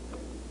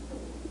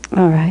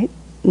 All right,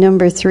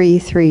 number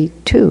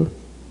 332.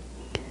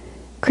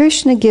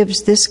 Krishna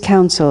gives this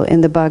counsel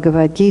in the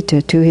Bhagavad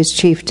Gita to his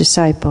chief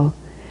disciple,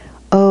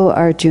 O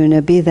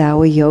Arjuna, be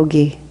thou a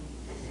yogi.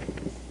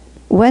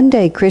 One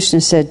day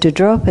Krishna said to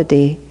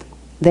Draupadi,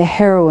 the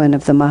heroine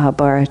of the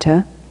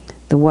Mahabharata,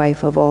 the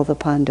wife of all the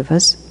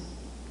Pandavas,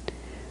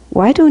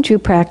 why don't you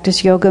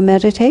practice yoga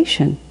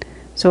meditation?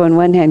 So on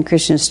one hand,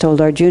 Krishna's told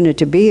Arjuna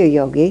to be a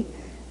yogi,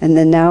 and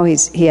then now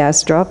he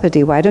asked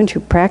Draupadi, why don't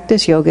you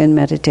practice yoga and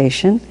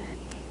meditation?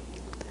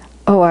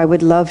 Oh, I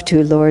would love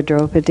to, Lord,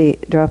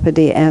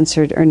 Draupadi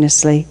answered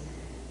earnestly.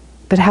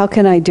 But how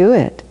can I do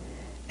it?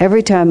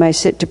 Every time I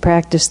sit to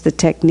practice the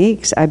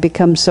techniques, I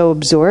become so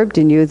absorbed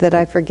in you that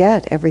I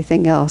forget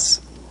everything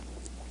else.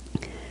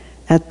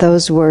 At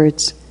those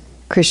words,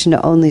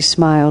 Krishna only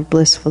smiled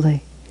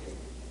blissfully.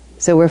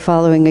 So we're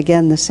following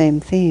again the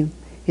same theme.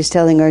 He's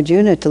telling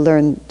Arjuna to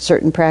learn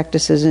certain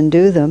practices and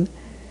do them.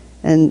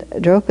 And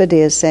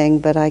Draupadi is saying,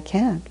 but I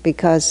can't,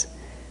 because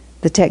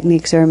the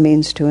techniques are a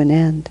means to an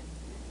end.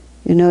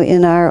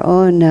 In our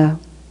own,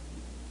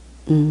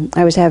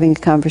 I was having a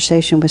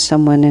conversation with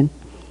someone, and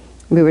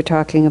we were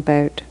talking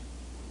about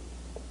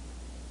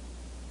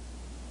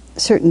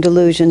certain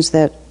delusions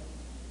that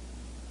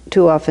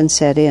too often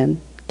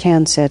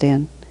can set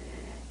in.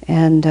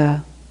 And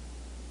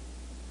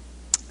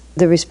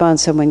the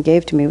response someone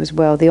gave to me was,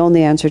 well, the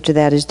only answer to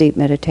that is deep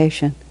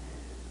meditation.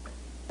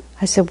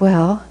 I said,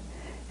 well,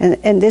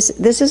 and this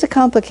is a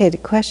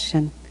complicated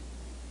question.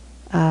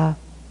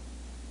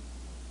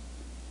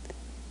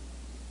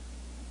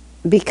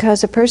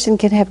 Because a person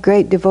can have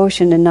great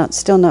devotion and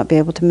still not be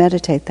able to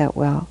meditate that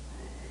well.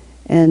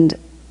 And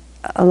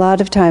a lot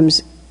of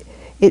times,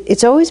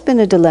 it's always been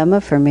a dilemma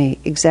for me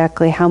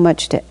exactly how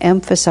much to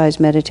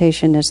emphasize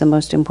meditation as the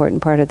most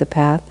important part of the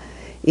path,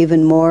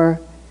 even more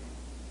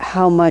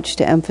how much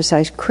to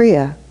emphasize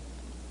Kriya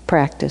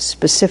practice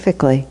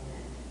specifically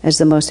as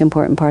the most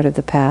important part of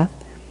the path.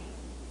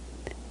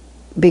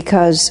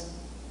 Because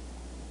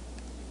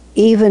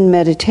even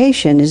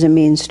meditation is a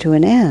means to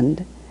an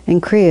end,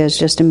 and Kriya is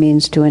just a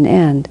means to an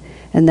end.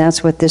 And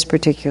that's what this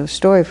particular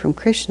story from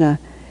Krishna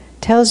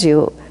tells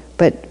you,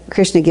 but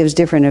Krishna gives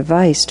different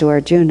advice to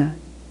Arjuna.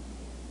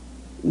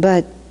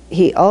 But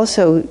he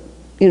also,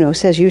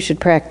 says you should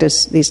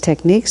practice these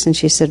techniques, and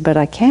she said, but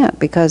I can't,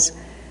 because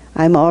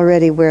I'm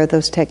already where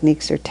those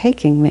techniques are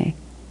taking me.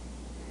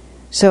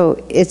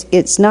 So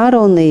it's not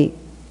only,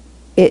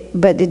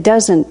 but it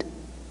doesn't,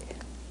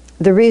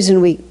 the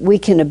reason we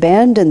can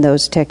abandon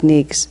those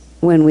techniques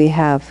when we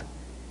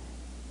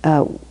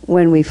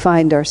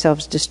find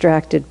ourselves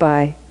distracted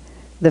by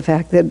the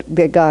fact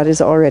that God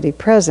is already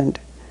present.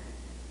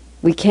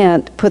 We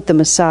can't put them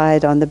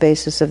aside on the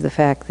basis of the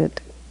fact that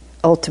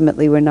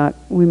ultimately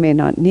we may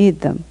not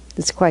need them.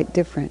 It's quite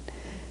different.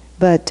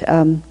 But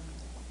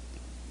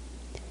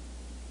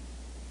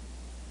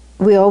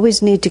we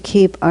always need to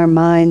keep our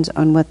minds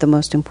on what the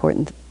most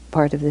important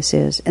part of this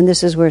is. And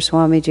this is where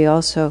Swamiji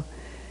also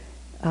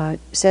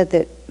said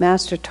that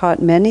Master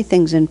taught many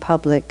things in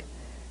public,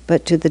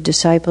 but to the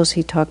disciples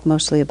he talked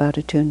mostly about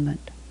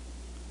attunement.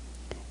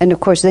 And of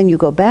course then you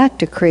go back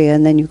to Kriya,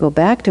 and then you go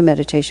back to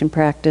meditation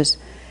practice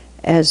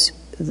as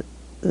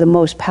the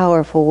most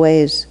powerful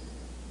ways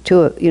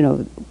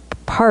to,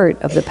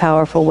 part of the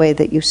powerful way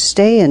that you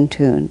stay in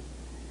tune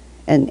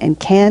and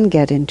can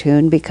get in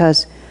tune,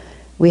 because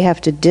we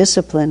have to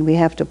discipline, we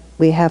have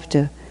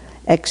to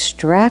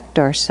extract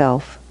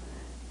ourselves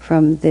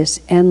from this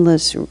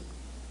endless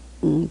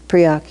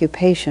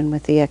preoccupation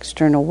with the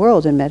external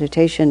world. And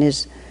meditation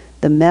is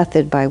the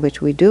method by which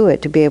we do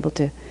it, to be able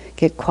to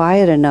get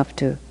quiet enough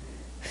to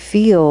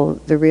feel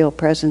the real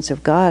presence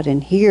of God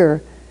and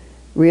hear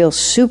real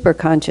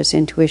superconscious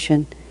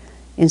intuition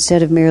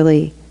instead of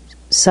merely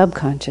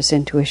subconscious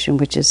intuition,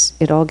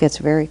 it all gets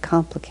very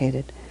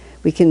complicated.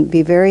 We can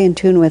be very in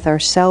tune with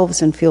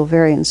ourselves and feel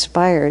very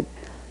inspired,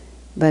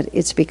 but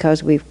it's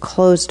because we've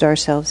closed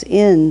ourselves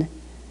in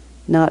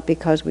not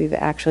because we've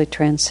actually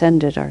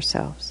transcended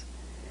ourselves.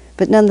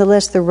 But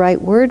nonetheless, the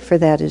right word for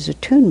that is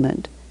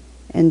attunement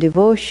and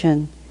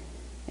devotion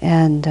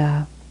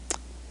and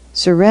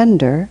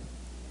surrender.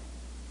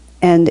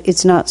 And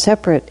it's not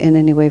separate in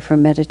any way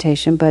from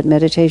meditation, but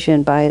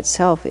meditation by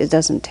itself, it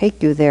doesn't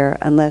take you there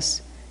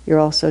unless you're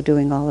also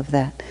doing all of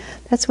that.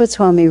 That's what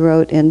Swami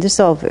wrote in, this is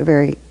all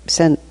very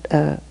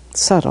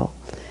subtle.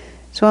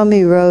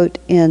 Swami wrote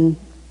in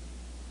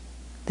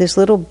this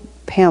little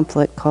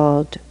pamphlet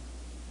called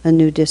A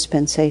New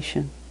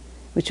Dispensation,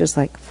 which was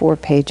like 4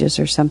 pages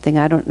or something.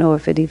 I don't know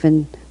if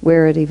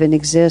where it even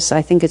exists.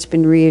 I think it's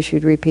been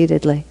reissued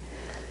repeatedly.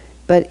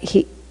 But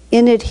he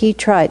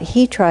tried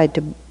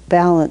to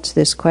balance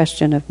this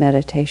question of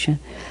meditation.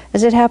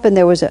 As it happened,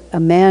 there was a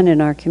man in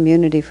our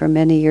community for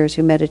many years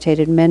who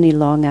meditated many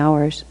long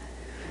hours.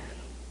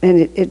 And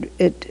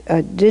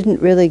it didn't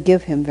really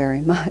give him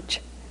very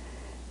much.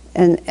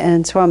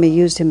 And Swami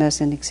used him as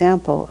an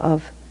example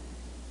of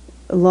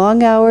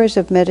long hours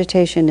of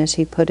meditation, as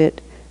he put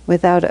it,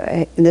 and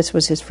this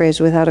was his phrase,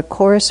 without a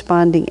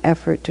corresponding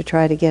effort to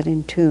try to get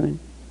in tune.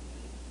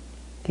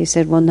 He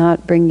said, will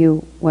not bring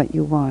you what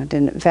you want.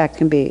 And in fact,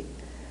 can be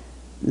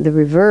the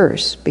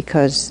reverse,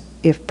 because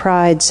if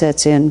pride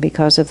sets in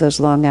because of those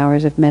long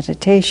hours of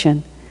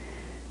meditation,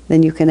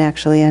 then you can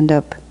actually end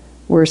up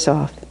worse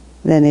off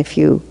than if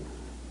you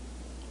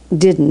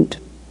didn't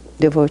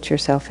devote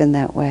yourself in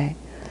that way.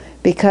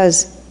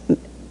 Because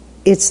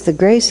it's the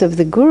grace of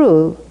the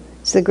Guru,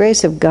 it's the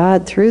grace of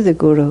God through the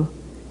Guru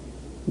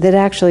that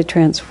actually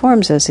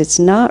transforms us. It's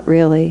not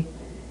really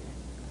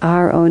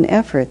our own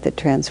effort that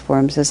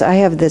transforms us. I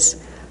have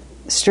this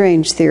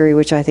strange theory,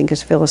 which I think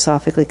is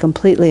philosophically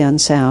completely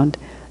unsound,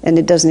 and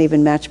it doesn't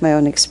even match my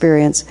own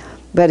experience,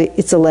 but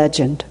it's a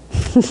legend,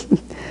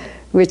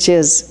 which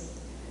is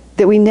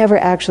that we never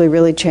actually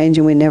really change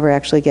and we never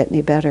actually get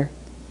any better.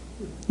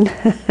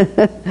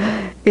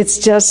 It's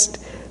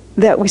just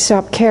that we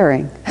stop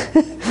caring.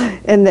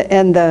 and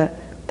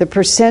the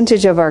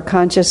percentage of our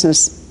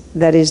consciousness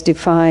that is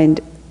defined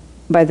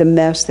by the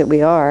mess that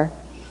we are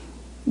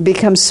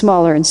becomes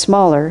smaller and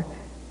smaller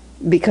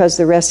because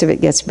the rest of it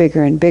gets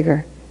bigger and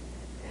bigger.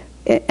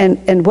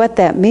 And what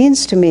that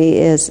means to me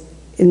is,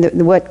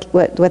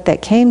 what that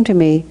came to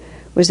me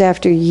was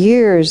after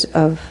years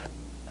of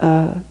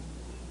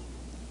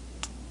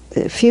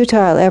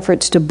futile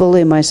efforts to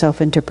bully myself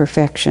into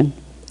perfection.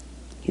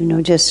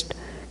 Just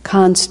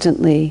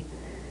constantly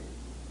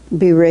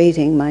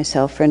berating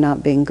myself for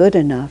not being good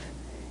enough.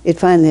 It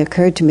finally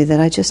occurred to me that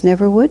I just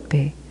never would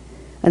be.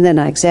 And then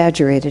I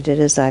exaggerated it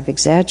as I've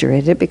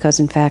exaggerated it, because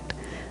in fact,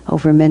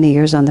 over many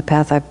years on the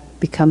path, I've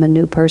become a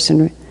new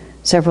person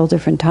several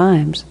different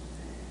times,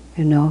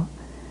 and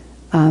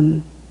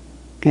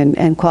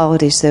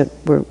qualities that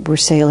were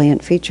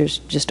salient features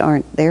just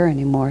aren't there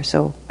anymore.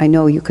 So I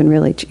know you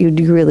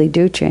really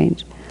do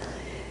change.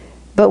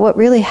 But what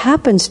really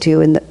happens to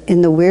you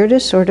in the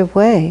weirdest sort of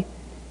way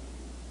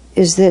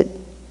is that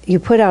you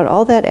put out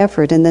all that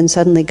effort and then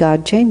suddenly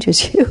God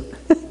changes you.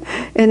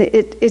 And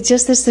it's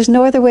just this, there's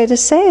no other way to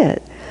say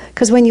it.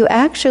 Because when you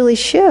actually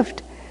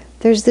shift,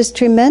 there's this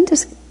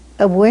tremendous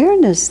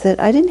awareness that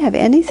I didn't have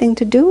anything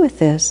to do with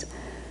this.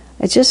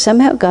 It's just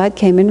somehow God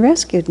came and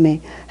rescued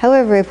me.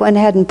 However, if one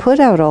hadn't put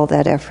out all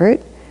that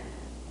effort,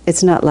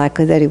 it's not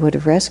likely that He would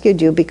have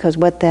rescued you, because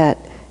what that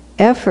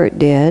effort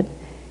did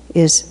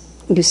is,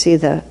 you see,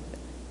 the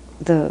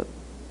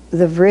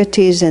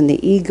vrittis and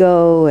the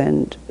ego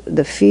and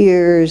the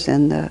fears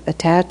and the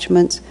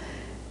attachments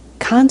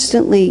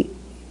constantly,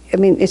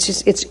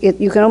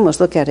 you can almost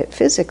look at it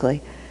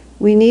physically.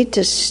 We need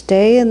to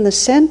stay in the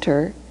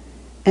center,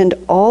 and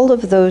all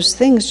of those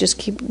things just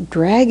keep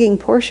dragging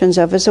portions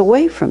of us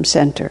away from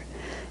center.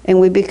 And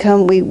we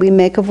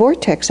make a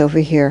vortex over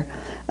here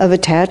of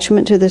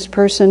attachment to this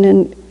person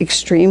and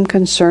extreme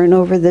concern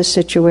over this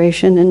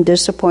situation and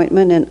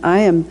disappointment.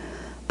 And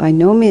by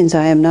no means,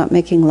 I am not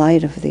making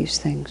light of these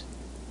things.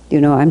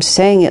 I'm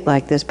saying it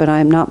like this, but I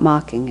am not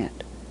mocking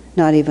it.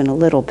 Not even a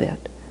little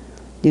bit.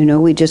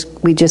 We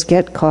just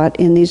get caught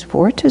in these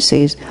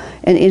vortices.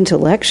 And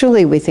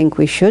intellectually we think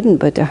we shouldn't,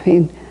 but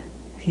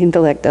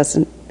intellect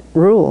doesn't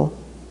rule.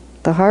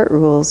 The heart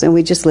rules, and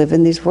we just live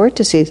in these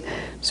vortices.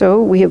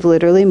 So we have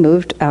literally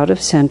moved out of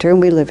center, and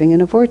we're living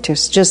in a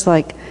vortex, just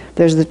like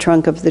there's the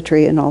trunk of the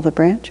tree and all the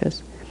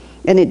branches.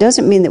 And it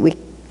doesn't mean that we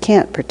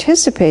can't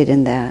participate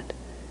in that,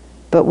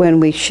 but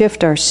when we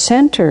shift our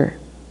center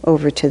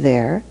over to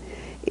there,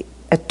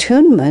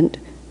 attunement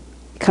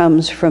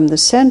comes from the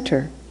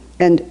center.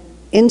 And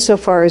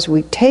insofar as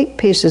we take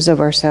pieces of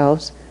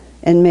ourselves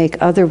and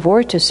make other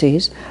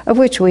vortices, of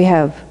which we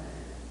have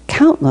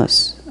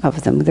countless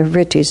of them, the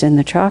vrittis and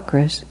the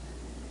chakras,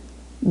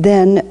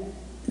 then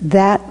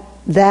that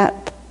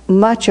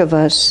much of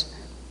us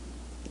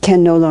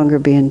can no longer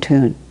be in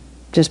tune,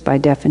 just by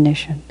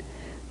definition.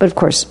 But of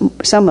course,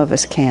 some of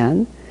us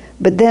can.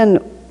 But then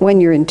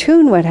when you're in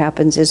tune, what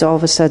happens is all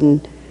of a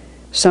sudden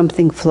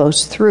something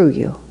flows through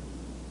you.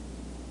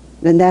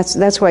 And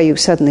that's why you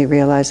suddenly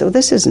realize, oh,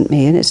 this isn't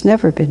me, and it's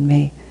never been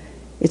me.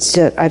 It's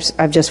just,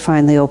 I've just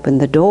finally opened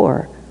the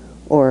door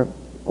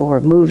or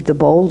moved the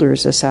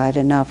boulders aside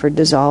enough, or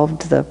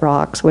dissolved the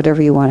rocks,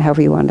 whatever you want,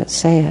 however you want to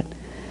say it.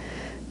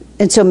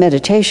 And so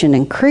meditation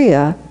and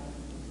Kriya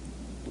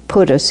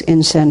put us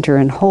in center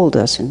and hold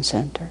us in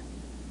center.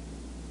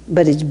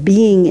 But it's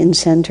being in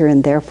center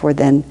and therefore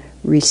then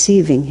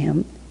receiving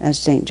Him, as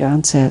St.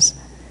 John says.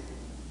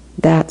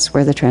 That's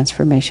where the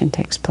transformation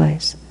takes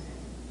place.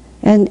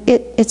 And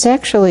it's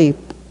actually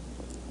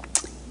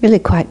really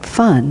quite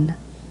fun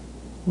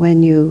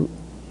when you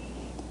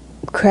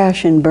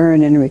crash and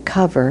burn and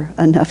recover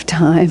enough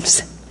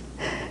times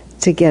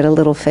to get a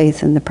little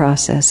faith in the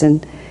process.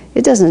 And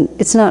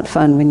it's not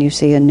fun when you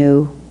see a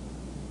new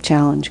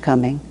challenge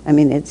coming. I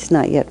mean, it's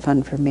not yet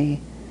fun for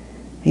me.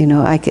 You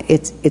know, I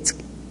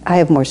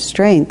have more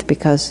strength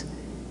because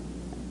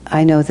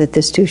I know that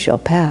this too shall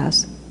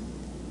pass.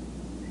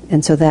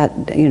 And so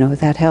that, you know,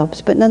 that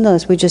helps. But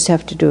nonetheless, we just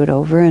have to do it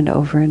over and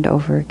over and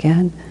over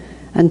again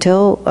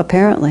until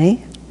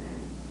apparently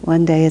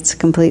one day it's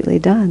completely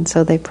done.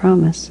 So they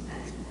promise.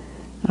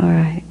 All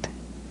right.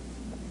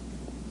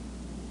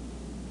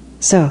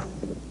 So,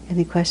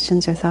 any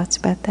questions or thoughts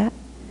about that?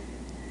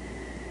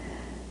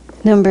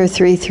 Number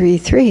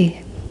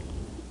 333.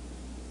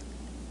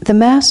 The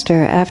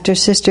Master, after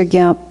Sister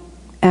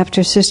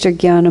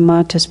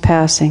Gyanamata's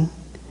passing,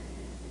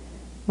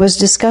 was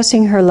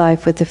discussing her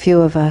life with a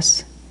few of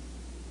us.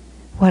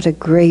 What a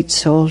great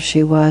soul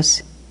she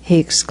was, he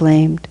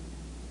exclaimed.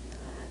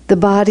 The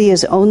body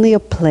is only a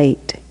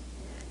plate.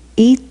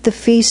 Eat the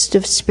feast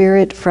of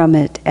spirit from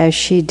it as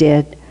she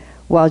did,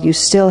 while you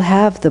still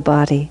have the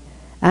body.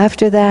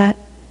 After that,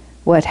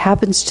 what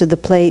happens to the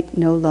plate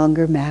no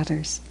longer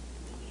matters.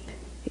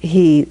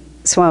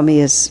 Swami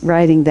is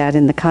writing that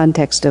in the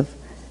context of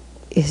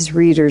his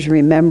readers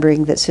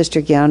remembering that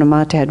Sister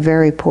Gyanamata had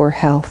very poor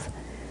health.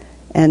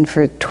 And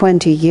for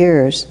 20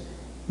 years,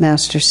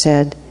 Master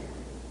said,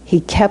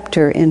 he kept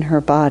her in her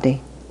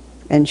body,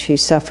 and she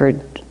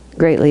suffered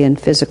greatly in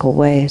physical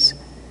ways.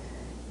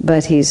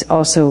 But he's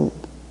also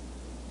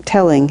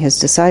telling his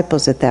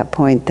disciples at that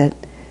point that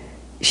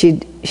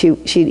she'd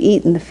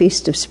eaten the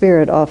feast of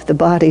spirit off the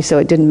body, so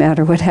it didn't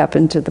matter what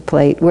happened to the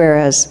plate,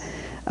 whereas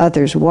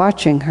others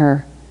watching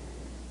her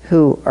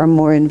who are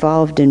more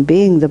involved in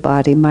being the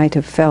body might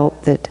have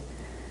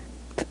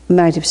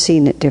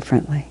seen it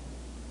differently.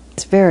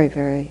 It's very,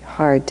 very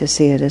hard to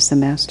see it as the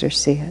Masters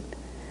see it.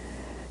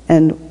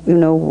 And, you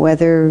know,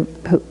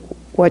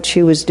 what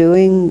she was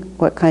doing,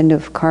 what kind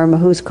of karma,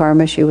 whose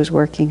karma she was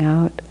working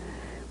out,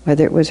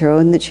 whether it was her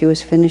own that she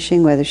was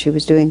finishing, whether she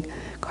was doing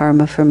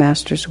karma for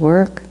Master's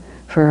work,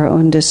 for her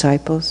own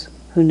disciples,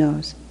 who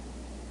knows.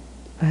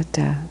 But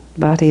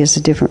body is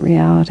a different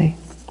reality.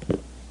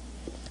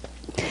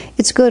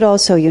 It's good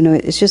also, you know,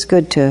 it's just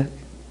good to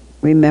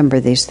remember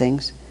these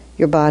things.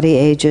 Your body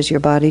ages, your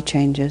body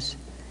changes.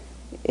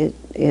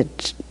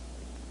 It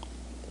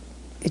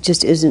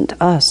just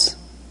isn't us.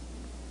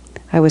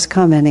 I was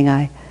commenting,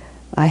 I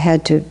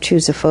had to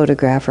choose a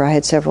photograph, or I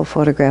had several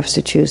photographs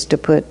to choose to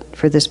put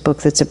for this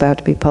book that's about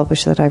to be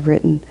published that I've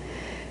written.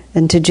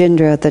 And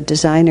Tejindra, the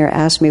designer,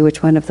 asked me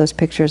which one of those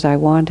pictures I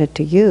wanted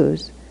to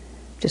use,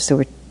 just so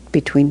we're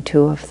between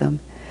two of them.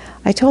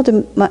 I told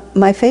him,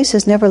 my face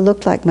has never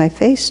looked like my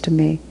face to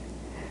me.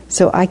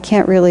 So I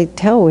can't really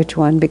tell which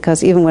one,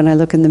 because even when I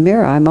look in the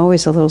mirror, I'm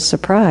always a little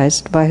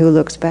surprised by who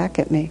looks back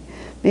at me.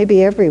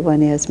 Maybe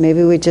everyone is.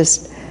 Maybe we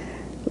just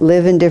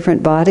live in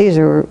different bodies,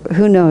 or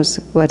who knows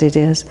what it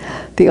is.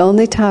 The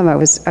only time I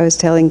was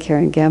telling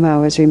Karen Gemma, I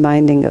was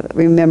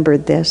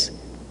remembered this.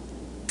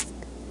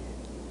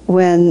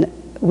 When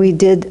we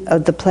did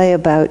the play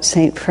about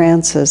St.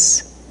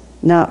 Francis,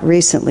 not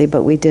recently,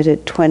 but we did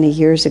it 20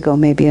 years ago,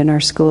 maybe in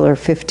our school, or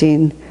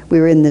 15. We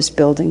were in this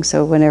building,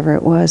 so whenever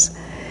it was.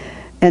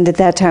 And at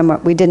that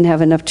time, we didn't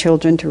have enough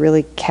children to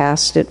really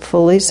cast it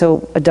fully,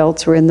 so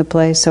adults were in the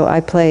play. So I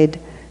played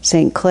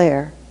St.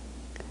 Clair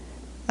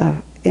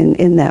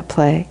in that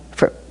play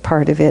for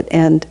part of it.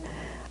 And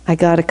I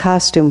got a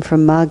costume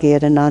from Maggie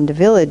at Ananda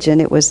Village,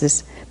 and it was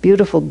this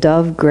beautiful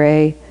dove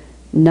gray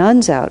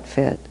nun's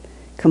outfit,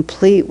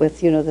 complete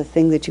with, you know, the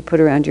thing that you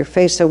put around your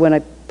face. So when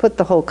I put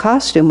the whole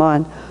costume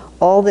on,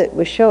 all that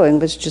was showing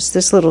was just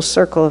this little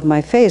circle of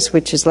my face,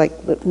 which is like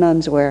what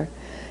nuns wear.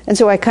 And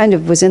so I kind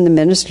of was in the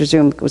minister's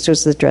room, which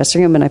was the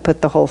dressing room, and I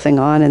put the whole thing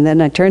on, and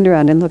then I turned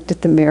around and looked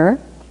at the mirror,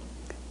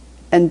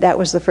 and that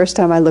was the first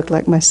time I looked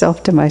like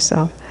myself to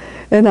myself.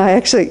 And I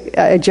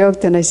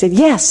joked and I said,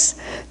 yes,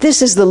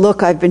 this is the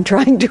look I've been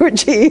trying to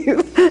achieve.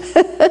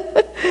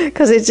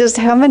 Because it's just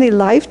how many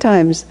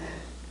lifetimes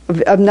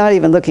of not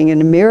even looking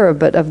in a mirror,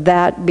 but of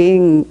that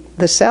being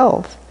the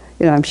self.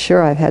 You know, I'm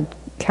sure I've had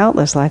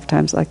countless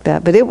lifetimes like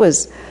that, but it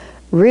was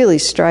really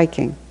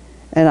striking.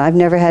 And I've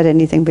never had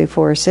anything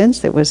before or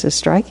since that was as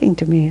striking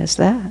to me as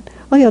that.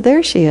 Oh yeah,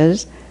 there she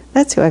is.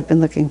 That's who I've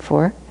been looking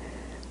for.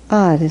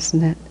 Odd,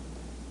 isn't it?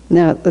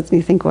 Now, let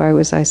me think, why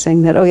was I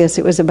saying that? Oh yes,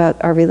 it was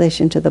about our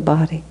relation to the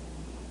body.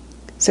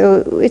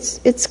 So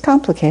it's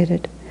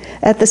complicated.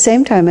 At the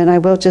same time, and I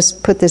will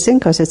just put this in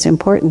because it's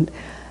important,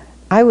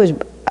 I was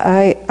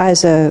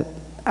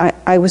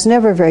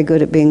never very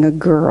good at being a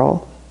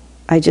girl.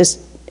 I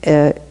just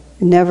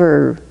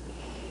never...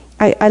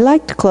 I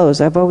liked clothes.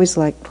 I've always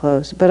liked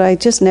clothes. But I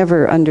just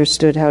never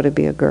understood how to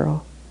be a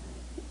girl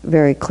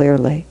very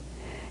clearly.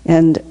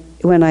 And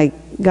when I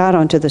got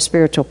onto the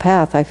spiritual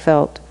path, I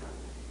felt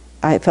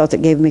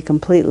it gave me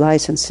complete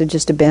license to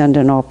just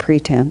abandon all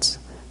pretense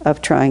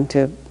of trying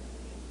to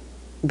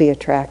be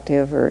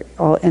attractive or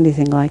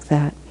anything like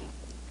that.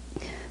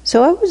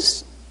 So I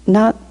was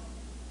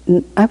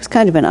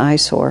kind of an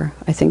eyesore,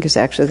 I think is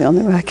actually the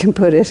only way I can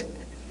put it.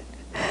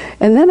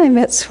 And then I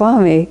met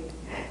Swami,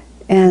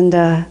 and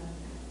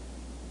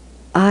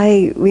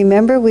I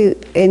remember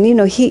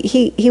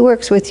he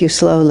works with you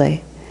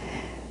slowly.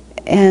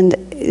 And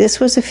this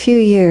was a few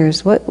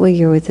years. What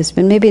year would this have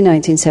been? Maybe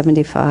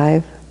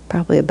 1975,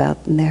 probably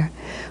about in there.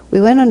 We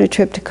went on a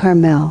trip to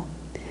Carmel,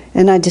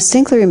 and I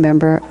distinctly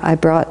remember I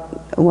brought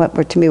what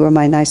were to me were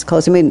my nice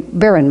clothes. I mean,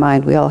 bear in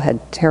mind, we all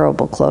had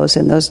terrible clothes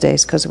in those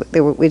days because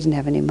we didn't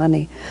have any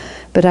money.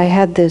 But I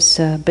had this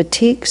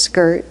batik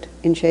skirt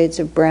in shades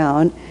of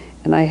brown,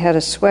 and I had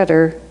a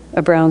sweater,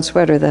 a brown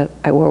sweater that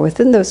I wore.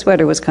 Within the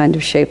sweater was kind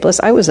of shapeless.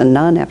 I was a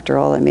nun after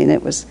all. I mean,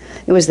 it was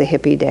the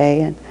hippie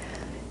day, and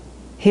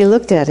he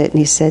looked at it and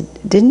he said,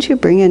 "Didn't you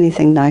bring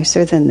anything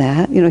nicer than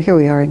that? You know, here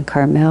we are in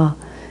Carmel."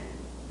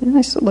 And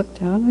I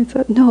looked down and I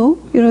thought, no,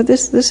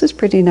 this is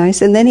pretty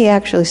nice. And then he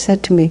actually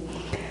said to me,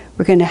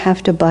 "We're going to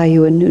have to buy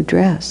you a new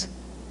dress."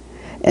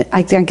 And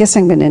I guess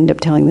I'm going to end up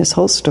telling this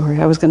whole story.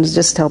 I was going to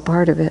just tell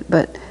part of it.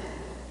 But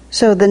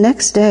so the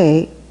next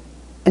day,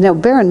 and now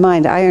bear in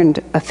mind, I earned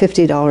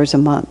 $50 a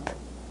month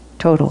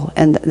total.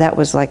 And that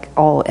was like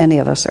all any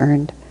of us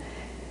earned.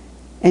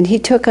 And he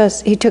took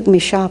me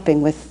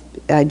shopping with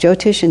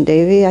Jyotish and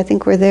Devi, I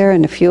think, were there,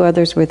 and a few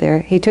others were there.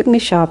 He took me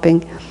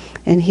shopping,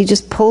 and he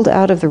just pulled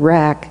out of the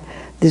rack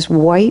this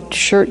white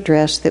shirt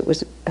dress that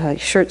was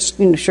shirt.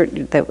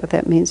 What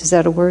that means, is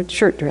that a word?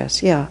 Shirt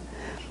dress, yeah.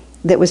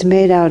 That was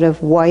made out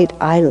of white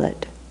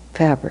eyelet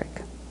fabric,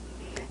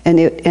 and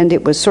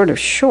it was sort of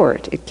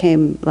short. It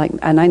came like,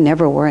 and I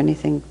never wore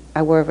anything.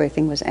 I wore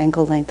everything was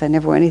ankle length. I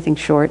never wore anything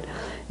short.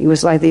 It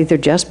was like either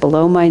just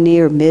below my knee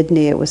or mid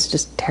knee. It was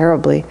just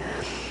terribly.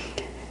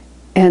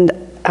 And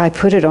I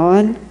put it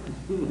on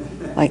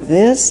like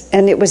this,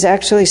 and it was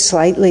actually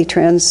slightly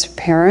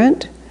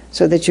transparent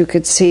so that you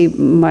could see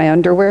my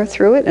underwear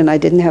through it, and I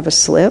didn't have a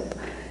slip.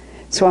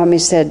 Swami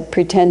said,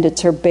 "Pretend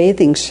it's her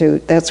bathing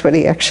suit." That's what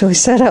he actually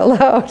said out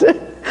loud.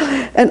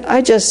 And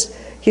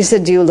he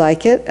said, "Do you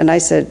like it?" And I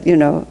said,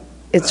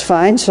 "It's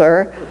fine,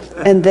 sir."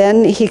 And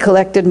then he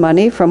collected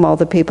money from all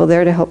the people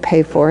there to help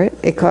pay for it.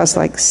 It cost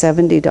like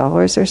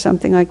 $70 or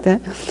something like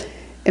that.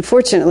 And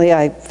fortunately,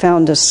 I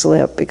found a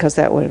slip because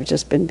that would have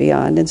just been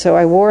beyond. And so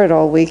I wore it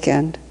all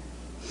weekend.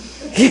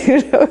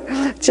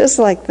 Just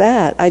like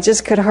that. I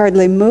just could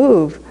hardly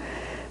move.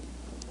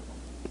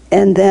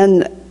 And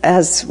then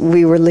as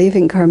we were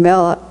leaving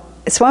Carmel,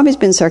 Swami's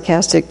been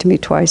sarcastic to me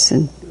twice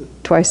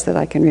that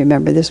I can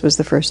remember. This was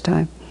the first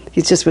time.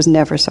 He just was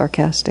never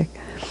sarcastic.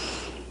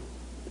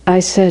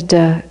 I said,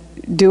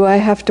 "Do I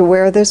have to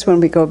wear this when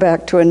we go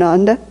back to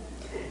Ananda?"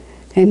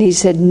 And he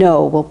said,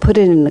 "No, we'll put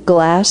it in a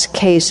glass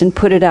case and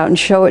put it out and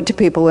show it to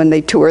people when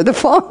they tour the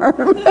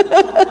farm."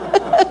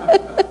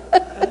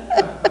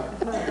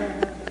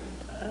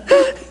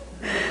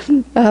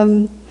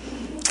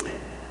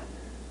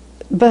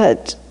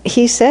 But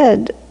he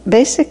said,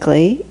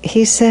 basically,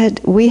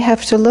 "We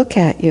have to look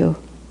at you."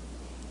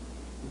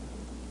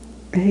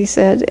 He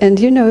said, and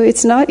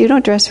it's not, you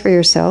don't dress for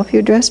yourself,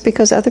 you dress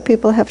because other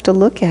people have to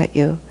look at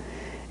you.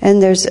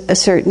 And there's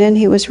and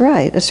he was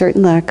right, a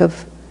certain lack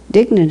of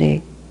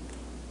dignity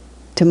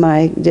to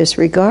my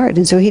disregard.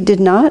 And so he did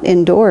not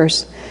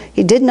endorse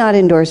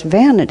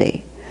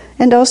vanity.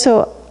 And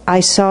also, I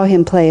saw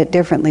him play it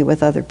differently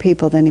with other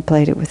people than he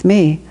played it with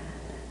me.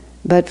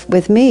 But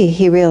with me,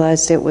 he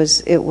realized it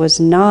was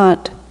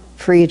not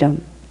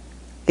freedom.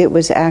 It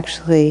was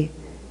actually,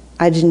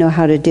 I didn't know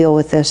how to deal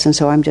with this, and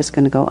so I'm just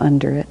going to go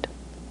under it,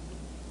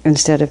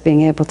 instead of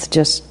being able to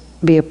just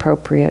be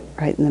appropriate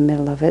right in the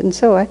middle of it. And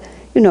so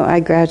I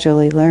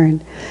gradually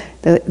learned.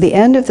 The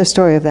end of the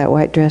story of that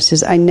white dress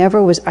is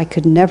I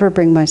could never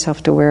bring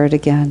myself to wear it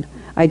again.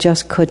 I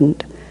just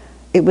couldn't.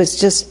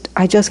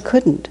 I just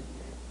couldn't.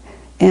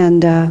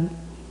 And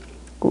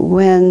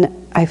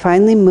when I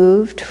finally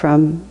moved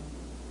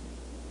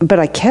but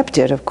I kept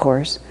it, of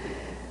course.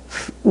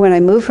 When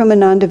I moved from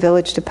Ananda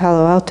Village to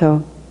Palo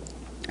Alto,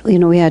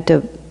 we had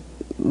to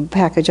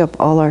package up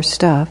all our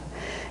stuff.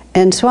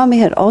 And Swami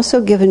had also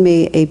given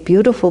me a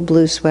beautiful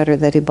blue sweater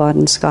that he bought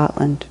in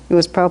Scotland. It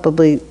was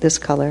probably this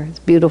color, this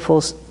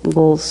beautiful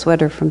wool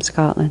sweater from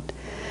Scotland.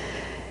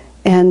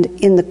 And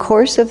in the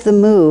course of the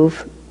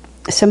move,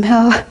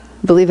 somehow,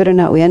 believe it or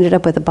not, we ended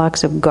up with a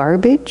box of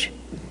garbage,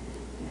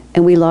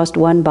 and we lost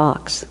one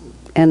box.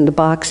 And the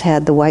box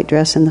had the white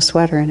dress and the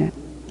sweater in it.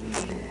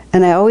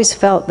 And I always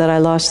felt that I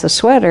lost the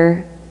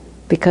sweater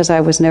because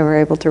I was never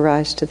able to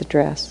rise to the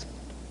dress.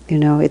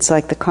 It's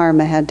like the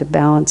karma had to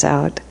balance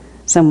out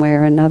some way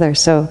or another.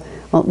 So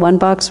Well, one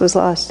box was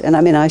lost. And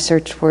I mean, I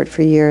searched for it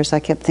for years. I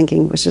kept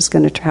thinking it was just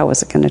going to, how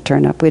was it going to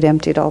turn up? We'd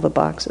emptied all the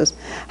boxes.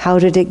 How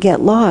did it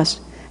get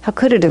lost? How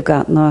could it have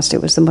gotten lost?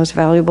 It was the most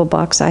valuable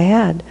box I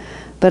had.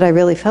 But I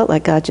really felt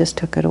like God just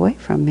took it away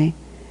from me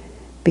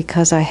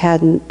because I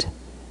hadn't,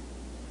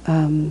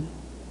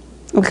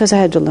 because I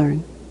had to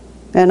learn.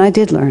 And I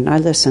did learn. I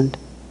listened.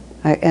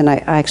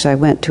 I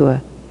went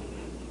to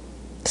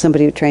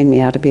somebody who trained me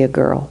how to be a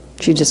girl.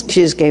 She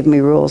just gave me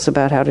rules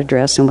about how to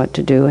dress and what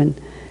to do, and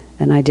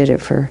I did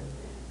it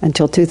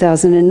until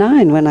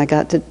 2009 when I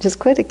got to just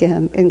quit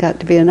again and got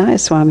to be Anaya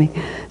Swami.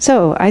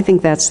 So I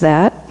think that's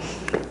that.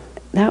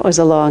 That was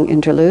a long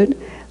interlude.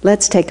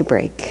 Let's take a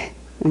break.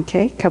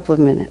 Okay, a couple of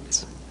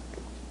minutes.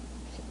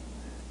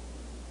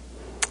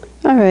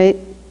 All right.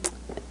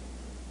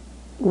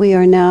 We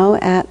are now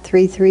at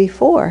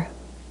 334.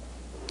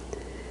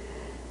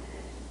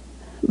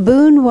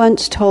 Boone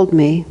once told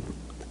me,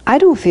 I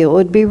don't feel it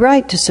would be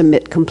right to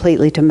submit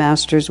completely to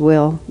Master's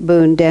will.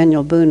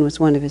 Daniel Boone was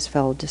one of his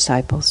fellow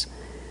disciples.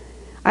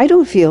 I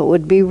don't feel it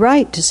would be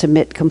right to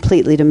submit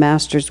completely to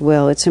Master's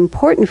will. It's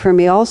important for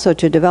me also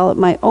to develop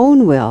my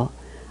own will.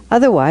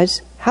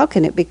 Otherwise, how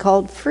can it be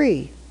called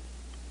free?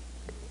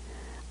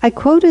 I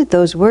quoted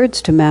those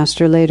words to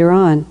Master later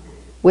on,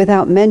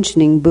 without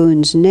mentioning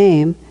Boone's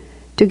name,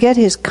 to get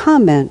his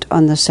comment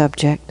on the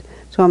subject.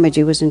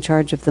 Swamiji was in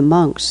charge of the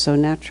monks, so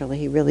naturally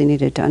he really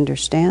needed to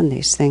understand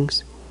these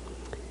things.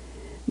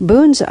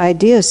 Boone's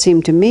ideas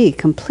seemed to me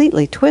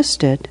completely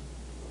twisted.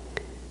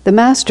 The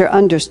Master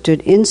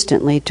understood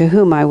instantly to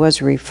whom I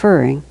was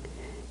referring.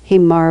 He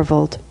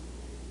marveled,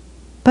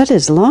 but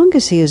as long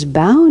as he is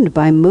bound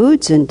by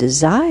moods and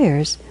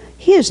desires,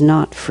 he is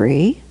not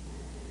free.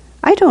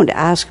 I don't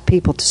ask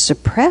people to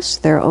suppress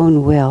their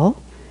own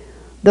will.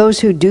 Those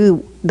who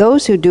do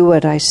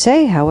what I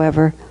say,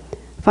 however,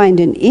 find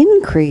an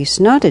increase,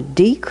 not a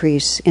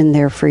decrease in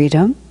their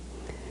freedom.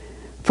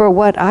 For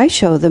what I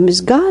show them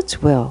is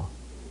God's will.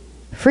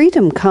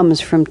 Freedom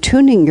comes from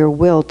tuning your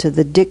will to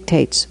the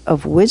dictates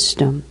of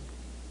wisdom.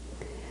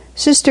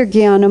 Sister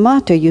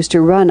Gyanamata used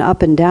to run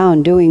up and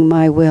down doing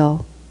my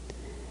will.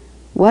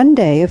 One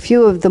day, a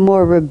few of the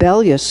more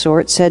rebellious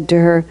sort said to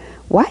her,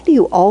 "Why do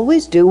you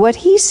always do what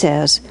he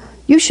says?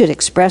 You should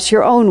express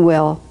your own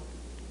will."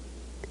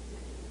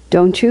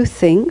 "Don't you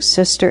think,"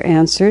 Sister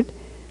answered,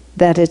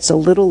 "that it's a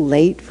little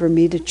late for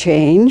me to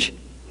change?"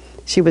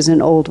 She was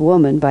an old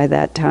woman by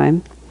that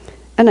time.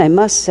 And I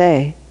must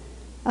say,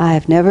 I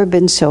have never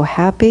been so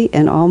happy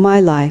in all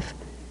my life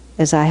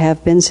as I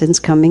have been since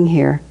coming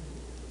here.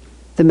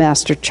 The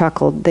Master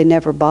chuckled. They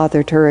never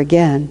bothered her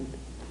again.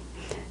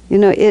 You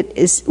know,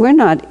 we're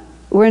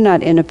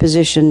not in a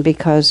position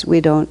because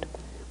we're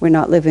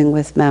not living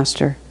with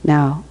Master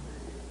now.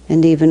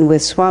 And even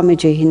with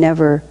Swamiji, he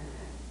never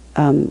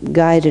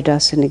guided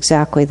us in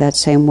exactly that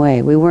same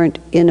way. We weren't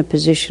in a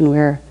position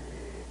where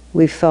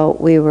we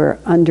felt we were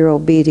under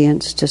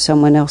obedience to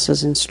someone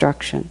else's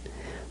instruction.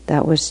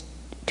 That was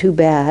too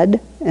bad,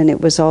 and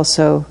it was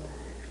also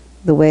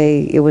the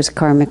way it was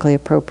karmically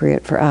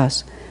appropriate for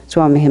us.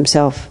 Swami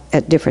himself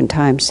at different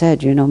times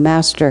said,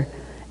 Master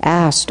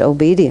asked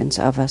obedience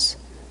of us.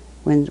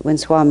 When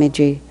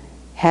Swamiji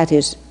had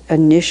his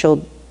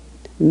initial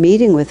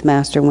meeting with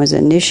Master and was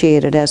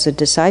initiated as a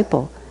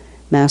disciple,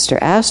 Master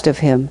asked of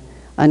him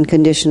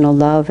unconditional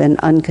love and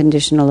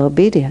unconditional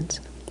obedience.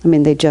 I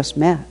mean, they just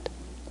met.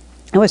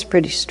 It was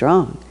pretty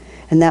strong.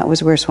 And that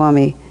was where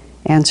Swami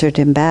answered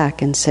him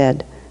back and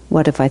said,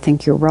 "What if I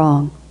think you're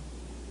wrong?"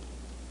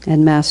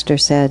 And Master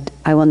said,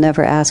 "I will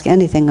never ask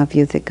anything of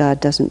you that God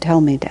doesn't tell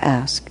me to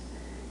ask."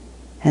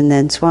 And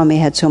then Swami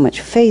had so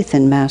much faith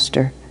in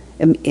Master,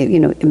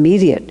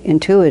 immediate,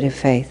 intuitive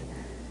faith,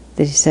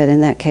 that he said,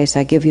 "In that case,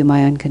 I give you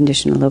my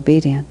unconditional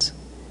obedience."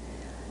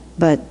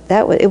 But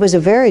it was a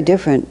very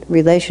different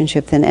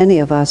relationship than any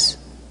of us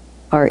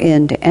are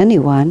in to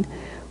anyone.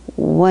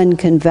 One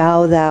can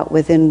vow that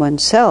within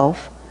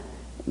oneself,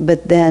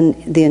 but then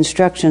the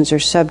instructions are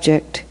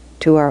subject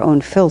to our own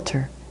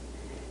filter,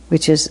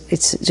 which is,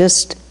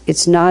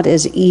 it's not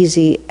as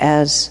easy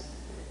as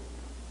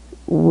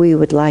we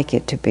would like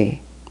it to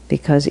be,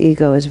 because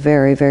ego is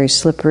very, very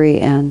slippery,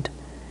 and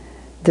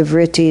the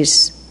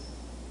vrittis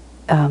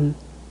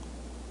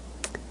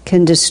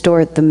can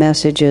distort the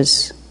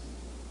messages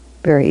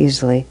very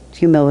easily.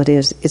 Humility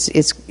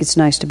it's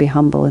nice to be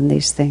humble in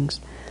these things.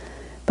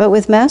 But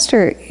with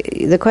Master,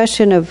 the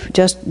question of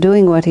just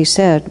doing what he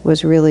said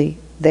was really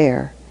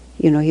there.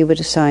 He would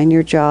assign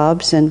your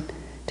jobs and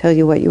tell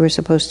you what you were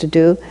supposed to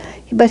do.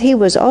 But he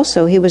was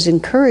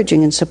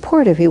encouraging and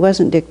supportive. He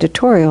wasn't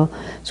dictatorial.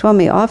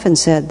 Swami often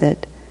said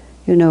that,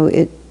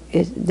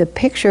 the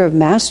picture of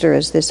Master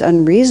as this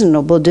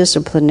unreasonable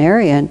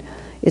disciplinarian,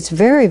 it's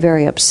very,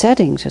 very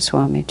upsetting to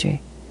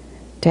Swamiji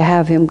to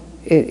have him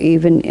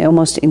even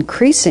almost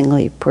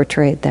increasingly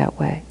portrayed that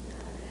way,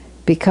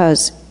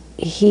 because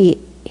he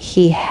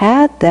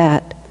had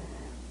that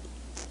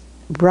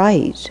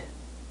right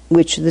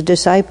which the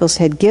disciples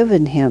had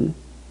given him,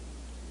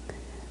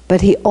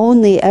 but he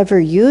only ever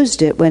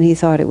used it when he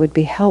thought it would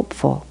be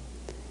helpful,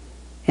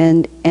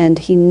 and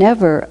he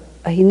never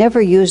he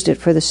never used it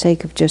for the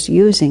sake of just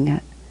using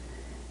it.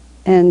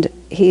 And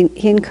he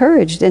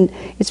encouraged, and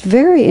it's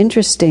very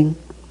interesting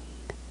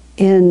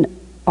in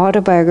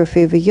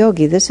Autobiography of a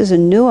Yogi. This is a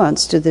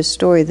nuance to this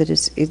story that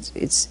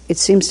it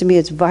seems to me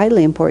it's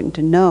vitally important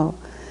to know.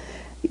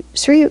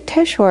 Sri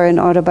Yukteswar in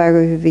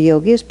Autobiography of a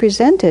Yogi is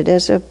presented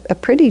as a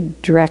pretty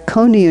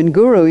draconian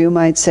guru, you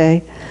might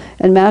say.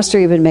 And Master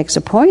even makes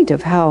a point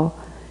of how,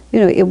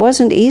 it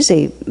wasn't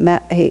easy.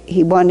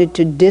 He wanted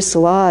to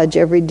dislodge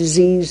every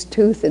diseased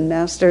tooth in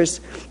Master's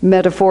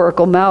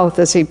metaphorical mouth,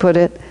 as he put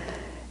it.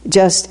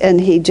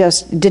 And he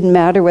just didn't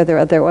matter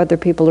whether there were other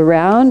people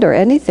around or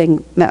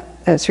anything.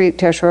 Sri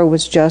Yukteswar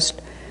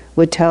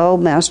would tell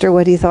Master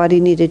what he thought he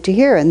needed to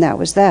hear, and that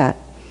was that.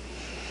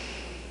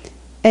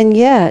 And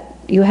yet,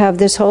 you have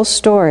this whole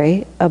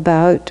story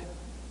about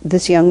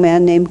this young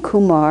man named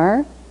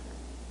Kumar,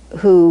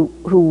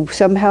 who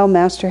somehow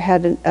Master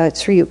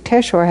Sri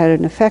Yukteswar had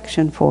an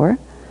affection for.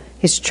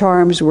 His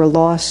charms were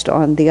lost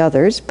on the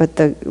others, but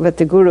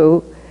the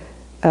Guru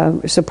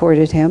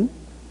supported him.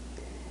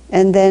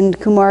 And then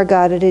Kumar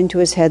got it into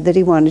his head that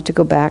he wanted to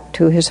go back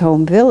to his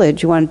home village.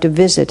 He wanted to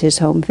visit his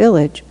home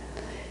village.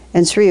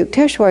 And Sri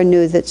Yukteswar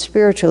knew that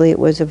spiritually it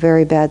was a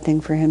very bad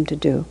thing for him to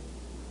do,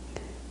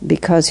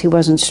 because he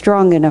wasn't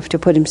strong enough to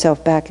put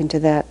himself back into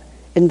that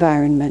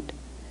environment.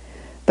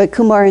 But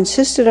Kumar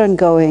insisted on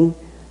going,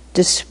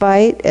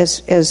 despite,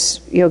 as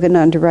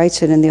Yogananda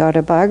writes it in the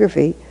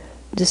autobiography,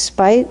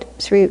 despite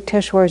Sri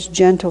Yukteswar's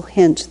gentle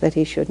hints that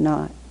he should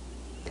not.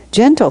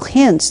 Gentle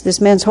hints,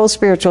 this man's whole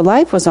spiritual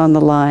life was on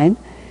the line,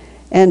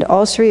 and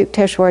all Sri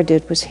Yukteswar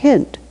did was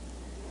hint.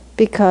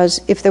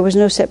 Because if there was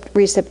no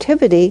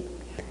receptivity,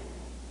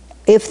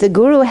 if the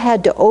Guru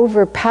had to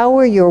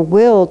overpower your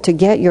will to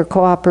get your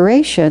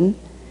cooperation,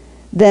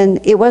 then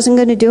it wasn't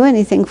going to do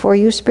anything for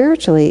you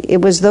spiritually.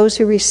 It was those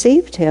who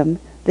received him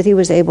that he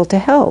was able to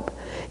help.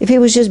 If he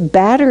was just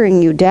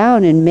battering you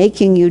down and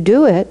making you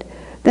do it,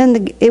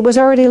 then it was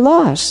already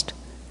lost,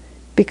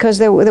 because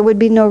there would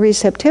be no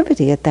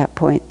receptivity at that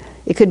point.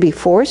 It could be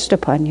forced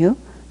upon you,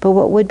 but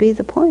what would be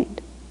the point?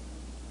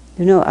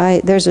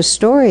 There's a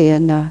story,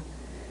 and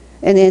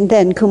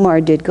then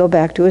Kumar did go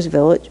back to his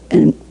village,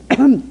 and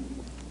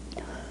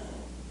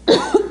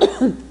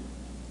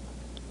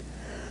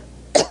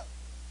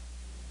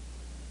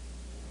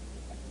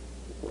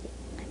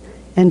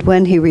and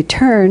when he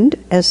returned,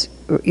 as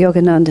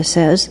Yogananda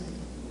says,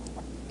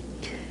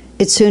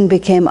 it soon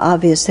became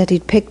obvious that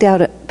he'd picked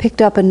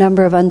up a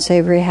number of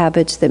unsavory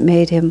habits that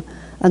made him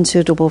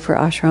unsuitable for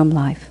ashram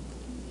life.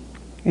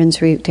 And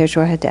Sri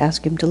Yukteswar had to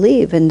ask him to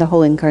leave, and the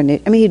whole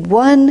incarnation. He'd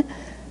won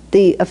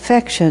the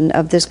affection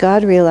of this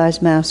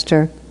God-realized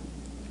master,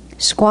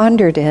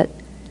 squandered it,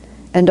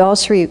 and all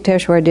Sri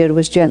Yukteswar did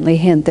was gently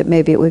hint that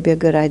maybe it would be a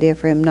good idea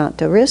for him not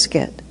to risk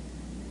it,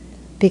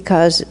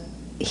 because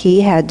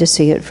he had to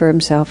see it for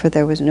himself, or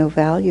there was no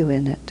value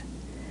in it.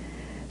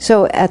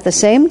 So at the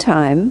same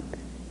time,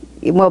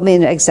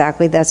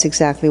 that's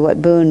exactly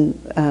what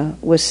Boone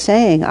was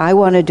saying. I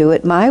want to do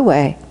it my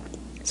way.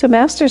 So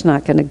Master's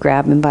not going to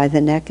grab him by the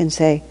neck and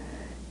say,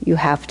 you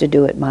have to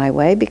do it my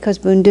way, because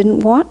Boone didn't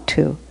want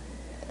to.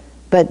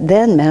 But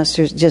then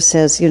Master just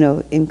says,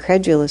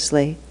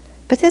 incredulously,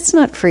 but that's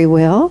not free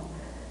will.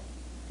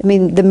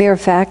 The mere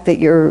fact that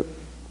you're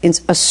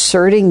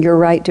asserting your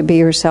right to be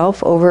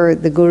yourself over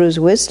the Guru's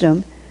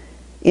wisdom,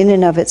 in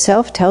and of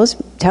itself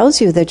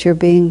tells you that you're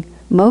being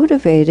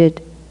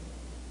motivated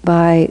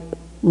by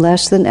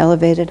less than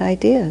elevated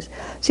ideas.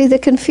 See, the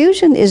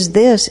confusion is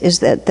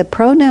that the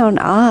pronoun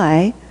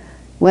I,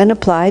 when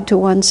applied to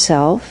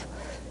oneself,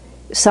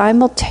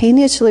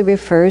 simultaneously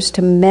refers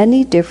to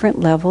many different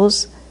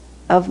levels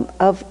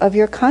of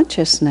your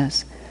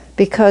consciousness,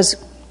 because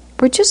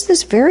we're just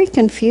this very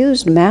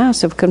confused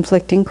mass of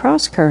conflicting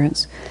cross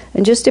currents,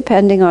 and just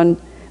depending on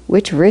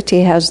which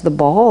vritti has the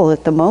ball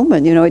at the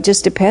moment, it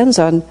just depends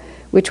on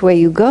which way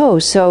you go.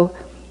 So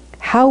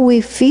how we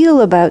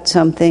feel about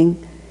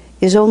something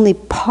is only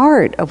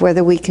part of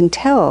whether we can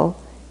tell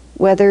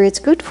whether it's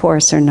good for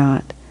us or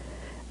not.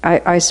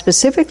 I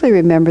specifically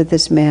remember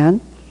this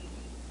man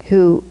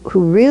who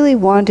really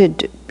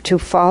wanted to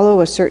follow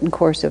a certain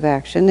course of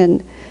action,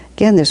 and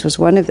again, this was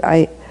one of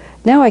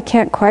now I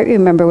can't quite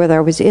remember whether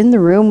I was in the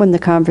room when the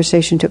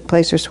conversation took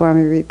place or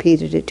Swami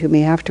repeated it to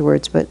me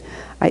afterwards, but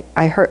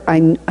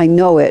I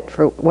know it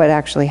for what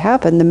actually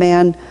happened. The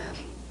man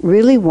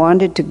really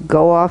wanted to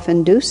go off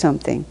and do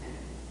something,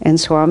 and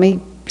Swami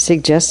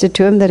suggested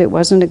to him that it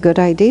wasn't a good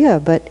idea,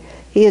 but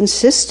he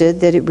insisted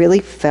that it really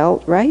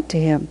felt right to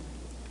him.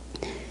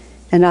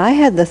 And I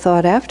had the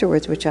thought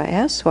afterwards, which I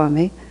asked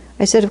Swami,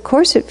 I said, of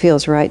course it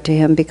feels right to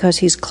him, because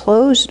he's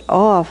closed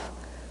off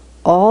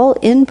all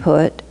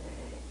input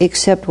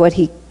except what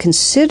he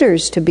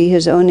considers to be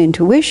his own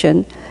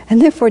intuition,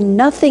 and therefore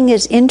nothing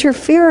is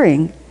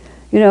interfering.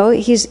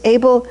 He's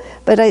able,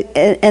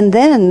 and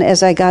then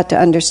as I got to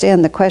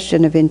understand the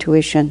question of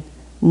intuition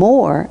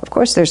more, of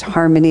course there's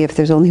harmony if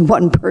there's only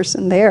one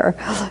person there,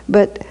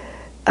 but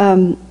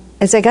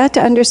as I got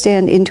to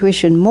understand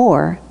intuition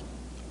more,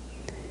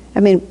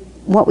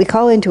 what we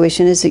call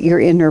intuition is that your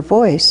inner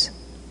voice.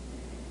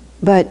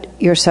 But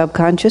your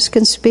subconscious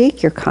can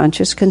speak, your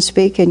conscious can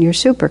speak, and your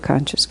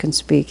superconscious can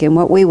speak. And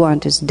what we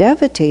want as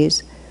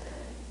devotees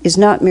is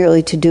not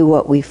merely to do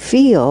what we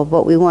feel.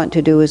 What we want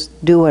to do is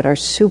do what our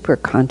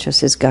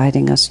superconscious is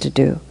guiding us to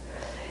do.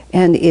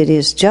 And it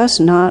is just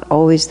not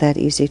always that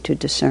easy to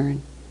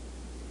discern.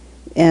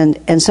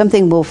 And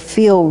something will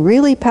feel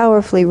really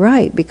powerfully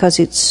right because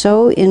it's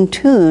so in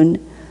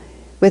tune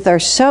with our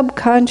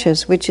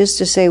subconscious, which is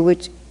to say,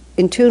 which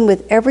in tune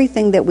with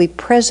everything that we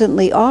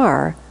presently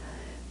are,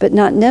 but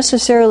not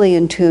necessarily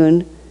in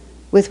tune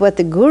with what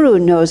the Guru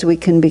knows we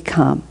can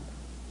become.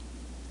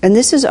 And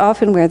this is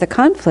often where the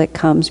conflict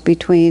comes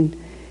between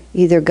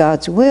either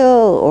God's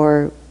will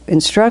or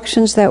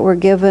instructions that were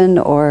given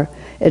or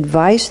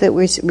advice that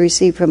we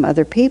receive from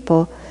other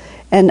people.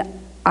 And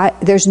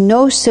there's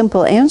no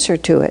simple answer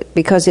to it,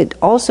 because it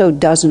also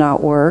does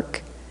not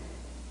work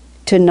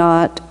to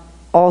not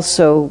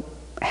also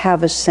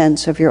have a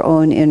sense of your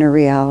own inner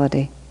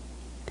reality.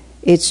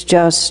 It's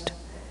just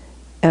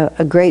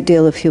a great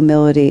deal of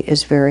humility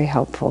is very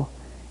helpful,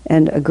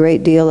 and a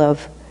great deal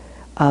of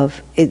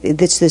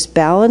it's this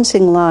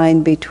balancing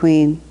line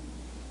between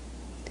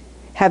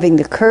having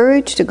the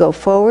courage to go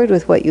forward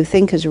with what you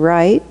think is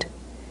right,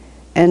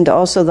 and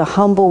also the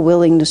humble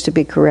willingness to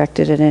be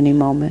corrected at any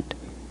moment.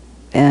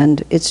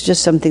 And it's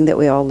just something that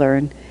we all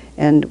learn,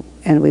 and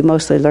we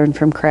mostly learn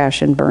from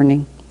crash and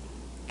burning.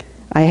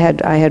 I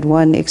had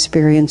one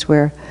experience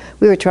where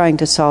we were trying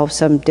to solve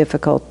some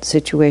difficult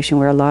situation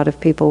where a lot of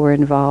people were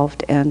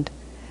involved, and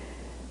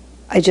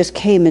I just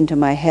came into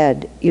my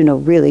head,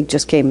 really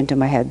just came into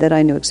my head that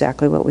I knew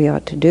exactly what we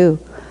ought to do.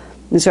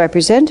 And so I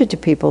presented to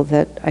people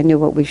that I knew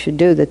what we should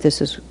do, that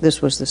this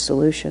was the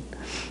solution.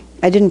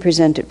 I didn't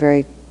present it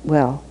very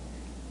well,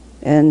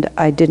 and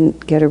I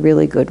didn't get a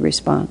really good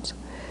response.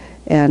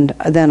 And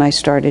then I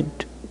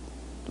started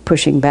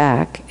pushing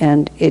back,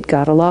 and it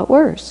got a lot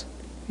worse.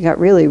 It got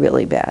really,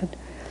 really bad.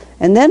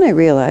 And then I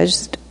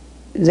realized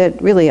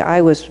that really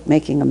I was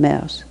making a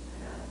mess.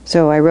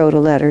 So I wrote a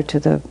letter to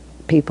the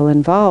people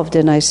involved,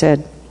 and I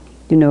said,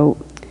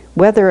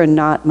 whether or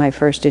not my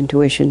first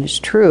intuition is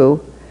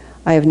true,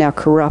 I have now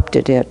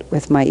corrupted it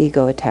with my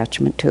ego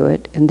attachment to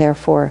it, and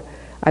therefore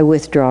I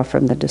withdraw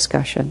from the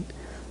discussion.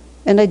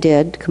 And I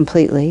did,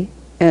 completely.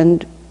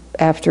 And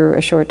after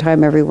a short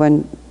time,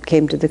 everyone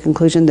came to the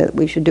conclusion that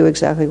we should do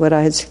exactly what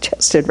I had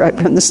suggested right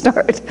from the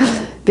start.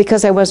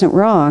 Because I wasn't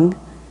wrong,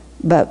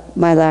 but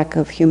my lack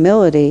of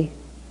humility,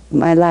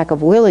 my lack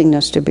of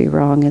willingness to be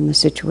wrong in the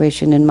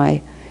situation, you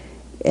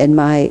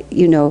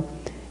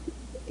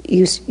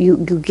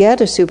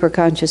get a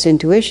superconscious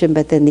intuition,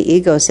 but then the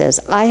ego says,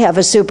 I have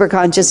a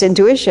superconscious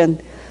intuition.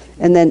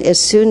 And then as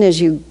soon as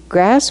you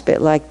grasp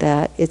it like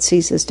that, it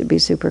ceases to be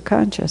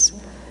superconscious,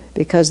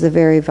 because the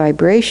very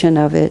vibration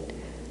of it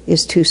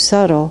is too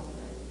subtle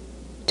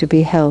to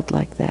be held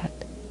like that.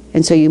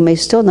 And so you may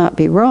still not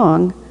be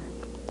wrong,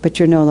 but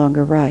you're no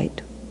longer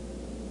right.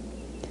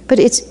 But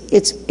it's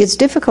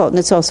difficult, and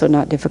it's also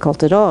not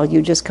difficult at all.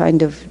 You just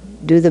kind of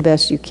do the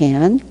best you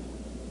can,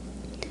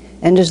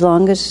 and as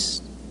long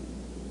as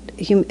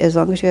you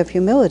have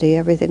humility,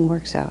 everything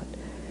works out.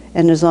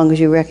 And as long as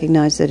you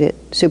recognize that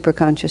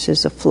superconscious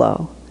is a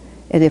flow.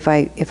 And if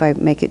I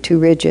make it too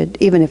rigid,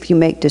 even if you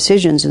make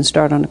decisions and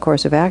start on a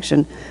course of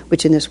action,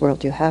 which in this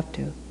world you have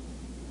to,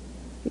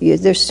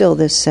 there's still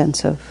this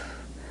sense of,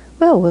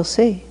 well, we'll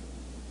see.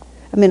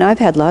 I mean, I've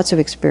had lots of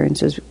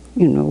experiences,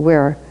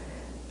 where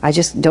I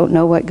just don't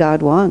know what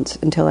God wants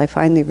until I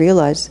finally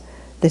realize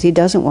that He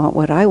doesn't want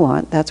what I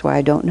want. That's why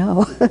I don't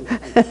know.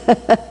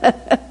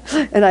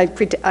 And I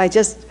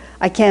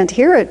can't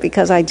hear it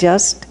because I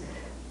just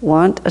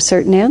want a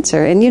certain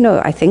answer. And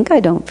I think I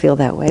don't feel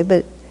that way,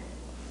 but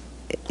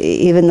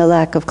even the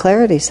lack of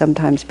clarity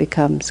sometimes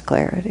becomes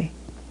clarity.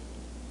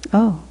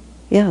 Oh,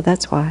 yeah,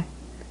 that's why.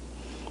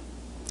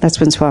 That's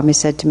when Swami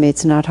said to me,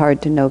 it's not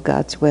hard to know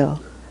God's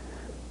will.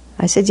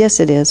 I said, yes,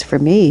 it is for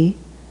me.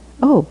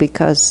 Oh,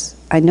 because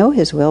I know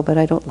His will, but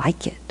I don't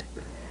like it.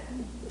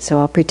 So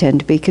I'll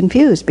pretend to be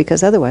confused,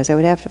 because otherwise I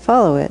would have to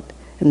follow it.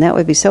 And that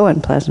would be so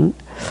unpleasant.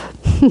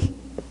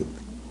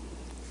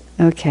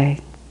 Okay.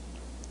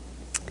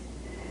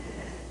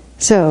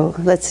 So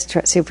let's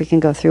see if we can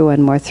go through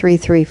one more.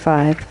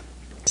 335.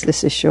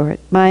 This is short.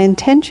 My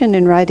intention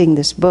in writing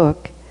this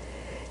book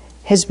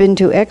has been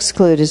to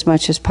exclude as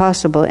much as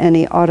possible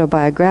any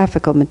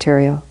autobiographical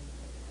material.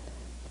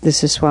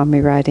 This is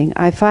Swami writing.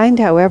 I find,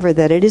 however,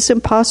 that it is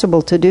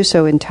impossible to do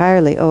so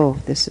entirely.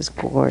 Oh, this is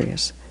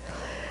glorious.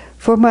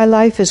 For my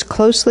life is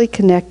closely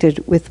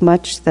connected with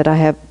much that I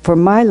have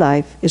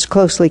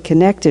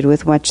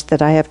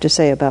to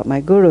say about my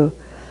Guru.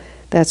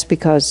 That's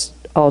because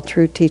all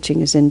true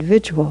teaching is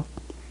individual.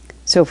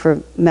 So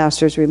for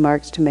Master's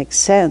remarks to make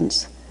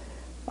sense,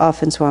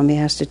 often Swami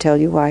has to tell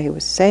you why he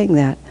was saying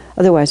that.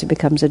 Otherwise it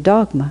becomes a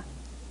dogma.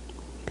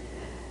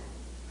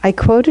 I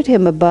quoted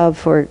him above,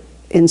 for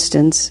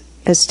instance,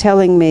 as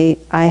telling me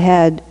I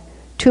had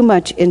too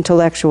much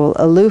intellectual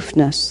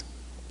aloofness.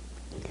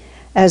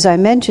 As I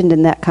mentioned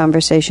in that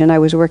conversation, I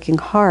was working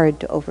hard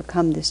to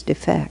overcome this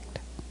defect.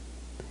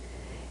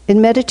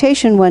 In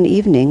meditation one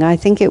evening, I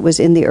think it was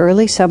in the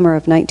early summer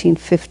of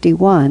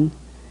 1951,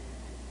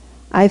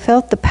 I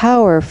felt the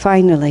power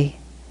finally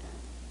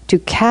to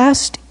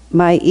cast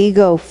my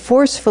ego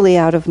forcefully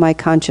out of my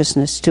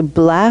consciousness, to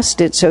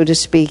blast it, so to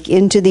speak,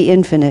 into the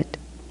infinite.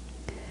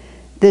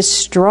 This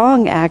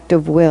strong act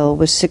of will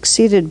was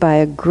succeeded by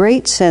a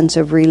great sense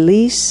of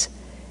release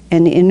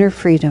and inner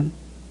freedom.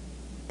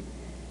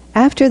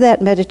 After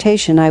that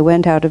meditation, I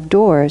went out of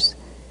doors,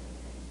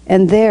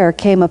 and there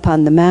came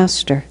upon the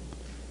Master.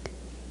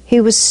 He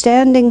was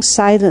standing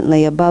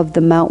silently above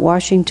the Mount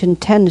Washington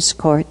tennis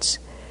courts,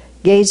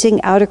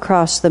 gazing out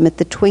across them at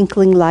the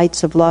twinkling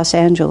lights of Los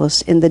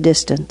Angeles in the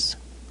distance.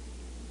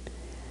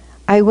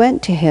 I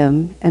went to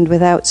him, and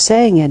without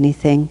saying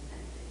anything,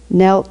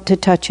 knelt to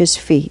touch his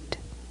feet.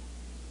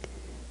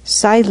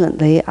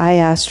 Silently, I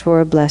asked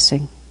for a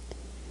blessing.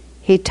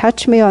 He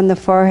touched me on the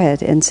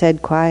forehead and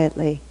said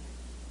quietly,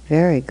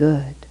 "Very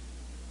good."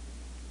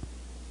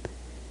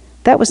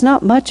 That was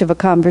not much of a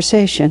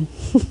conversation.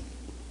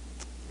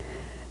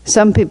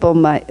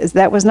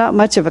 That was not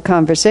much of a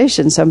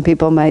conversation, some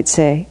people might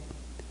say.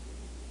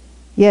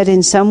 Yet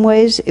in some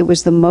ways, it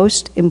was the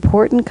most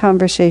important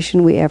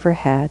conversation we ever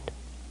had.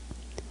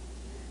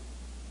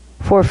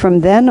 For from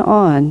then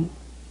on,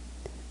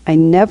 I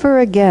never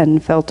again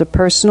felt a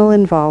personal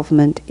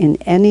involvement in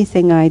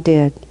anything I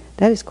did.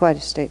 That is quite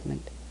a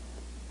statement.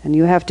 And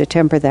you have to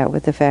temper that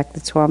with the fact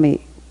that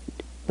Swami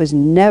was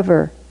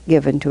never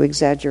given to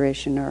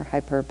exaggeration or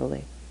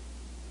hyperbole.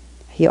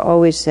 He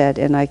always said,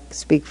 and I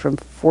speak from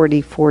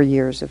 44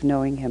 years of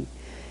knowing him,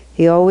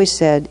 he always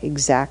said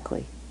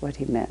exactly what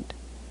he meant.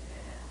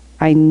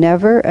 I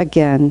never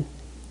again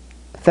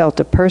felt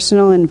a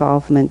personal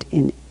involvement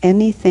in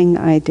anything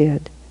I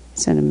did.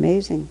 It's an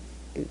amazing,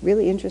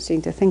 really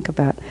interesting to think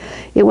about.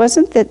 It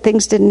wasn't that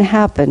things didn't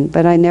happen,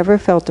 but I never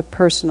felt a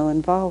personal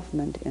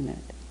involvement in it.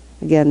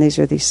 Again, these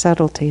are these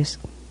subtleties.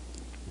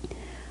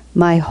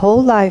 My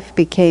whole life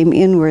became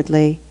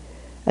inwardly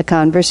a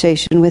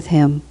conversation with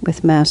him,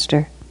 with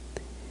Master.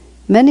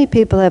 Many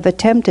people have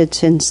attempted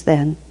since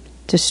then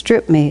to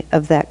strip me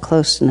of that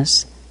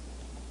closeness.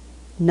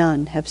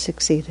 None have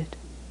succeeded.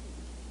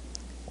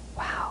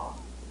 Wow.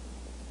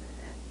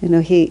 You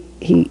know, he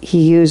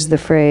used the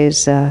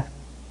phrase, I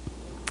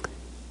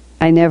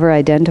never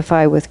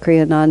identify with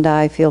Kriyananda.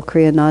 I feel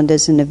Kriyananda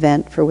is an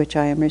event for which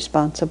I am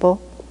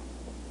responsible,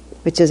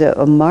 which is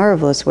a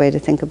marvelous way to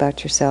think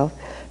about yourself,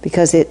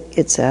 because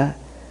it's a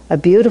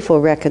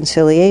beautiful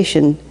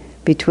reconciliation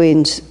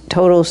between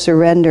total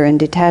surrender and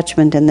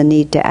detachment and the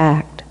need to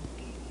act.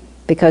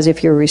 Because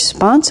if you're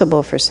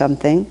responsible for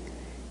something,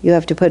 you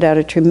have to put out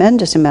a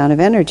tremendous amount of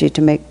energy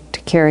to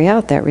carry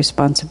out that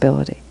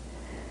responsibility.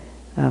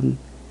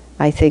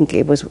 I think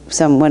it was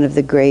one of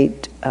the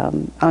great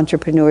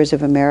entrepreneurs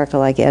of America,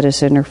 like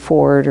Edison or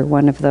Ford or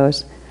one of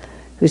those,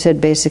 who said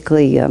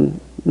basically,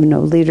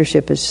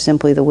 leadership is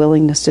simply the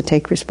willingness to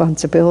take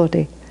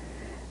responsibility.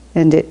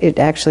 And it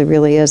actually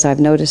really is. I've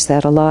noticed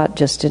that a lot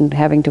just in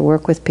having to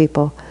work with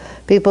people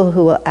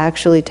who will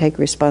actually take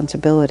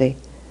responsibility.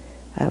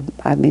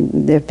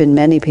 There have been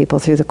many people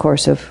through the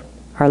course of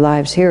our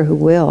lives here who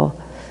will,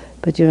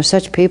 but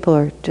such people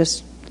are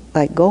just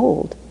like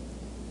gold,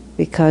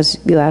 because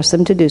you ask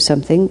them to do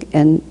something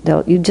and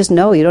you just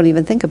know, you don't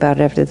even think about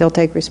it after, they'll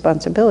take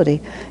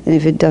responsibility, and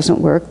if it doesn't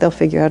work, they'll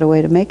figure out a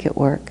way to make it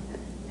work.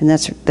 And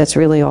that's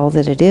really all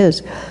that it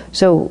is.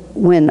 So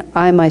when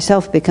I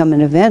myself become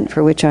an event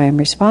for which I am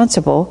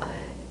responsible,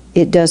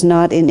 it does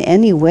not in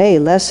any way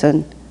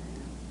lessen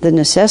the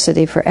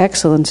necessity for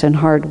excellence and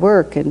hard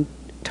work and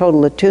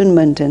total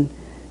attunement and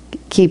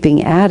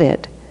keeping at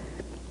it.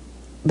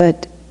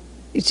 But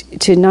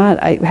to not,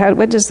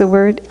 what is the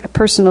word?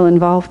 Personal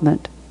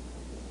involvement.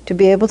 To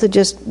be able to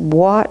just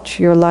watch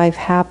your life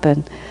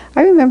happen.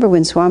 I remember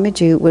when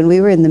Swamiji, when we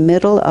were in the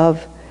middle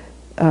of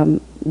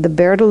the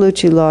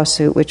Bertolucci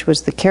lawsuit, which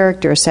was the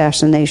character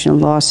assassination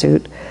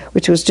lawsuit,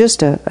 which was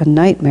just a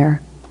nightmare.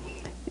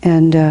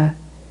 And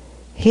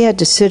he had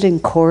to sit in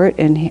court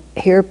and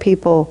hear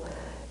people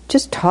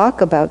just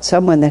talk about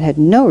someone that had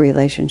no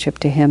relationship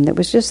to him. That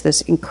was just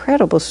this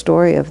incredible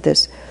story of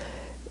this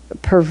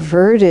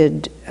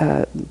perverted,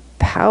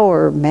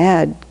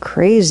 power-mad,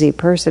 crazy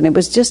person. It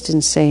was just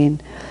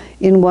insane.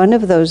 In one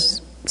of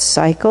those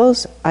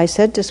cycles, I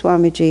said to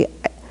Swamiji,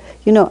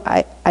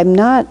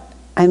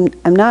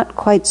 I'm not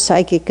quite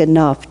psychic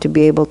enough to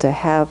be able to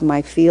have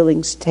my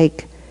feelings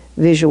take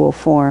visual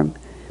form.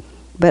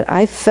 But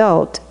I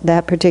felt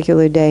that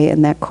particular day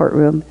in that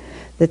courtroom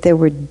that there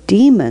were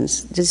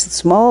demons, just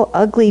small,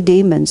 ugly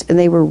demons, and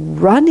they were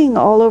running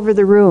all over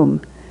the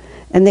room.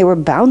 And they were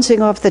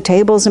bouncing off the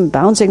tables and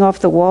bouncing off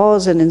the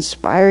walls and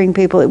inspiring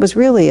people. It was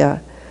really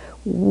a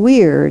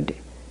weird,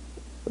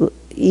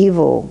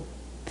 evil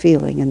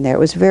feeling in there. It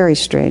was very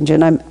strange.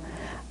 And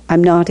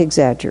I'm not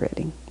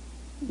exaggerating,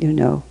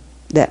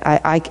 that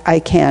I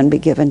can be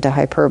given to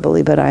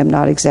hyperbole, but I'm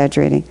not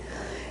exaggerating.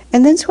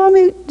 And then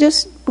Swami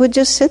would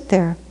just sit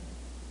there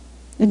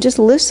and just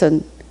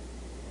listen.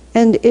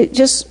 And it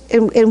just,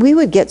 and we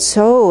would get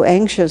so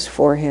anxious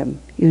for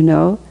him, you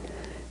know.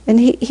 And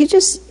he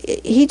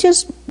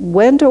just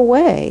went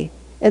away.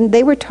 And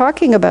they were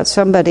talking about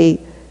somebody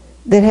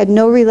that had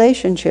no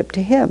relationship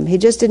to him. He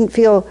just didn't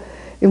feel,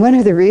 and one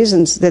of the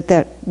reasons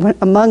that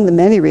among the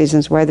many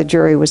reasons why the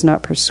jury was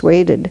not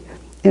persuaded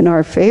in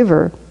our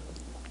favor,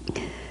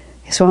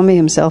 Swami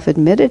himself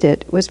admitted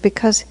it, was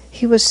because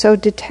he was so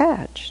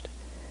detached.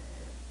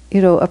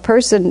 You know, a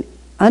person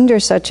under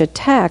such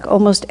attack,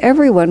 almost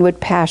everyone would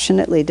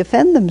passionately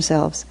defend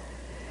themselves.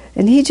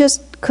 And he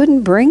just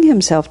couldn't bring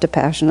himself to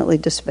passionately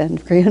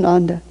defend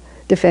Kriyananda.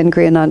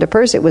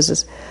 First, it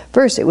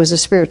was a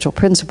spiritual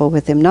principle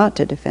with him not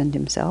to defend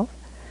himself.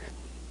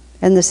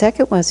 And the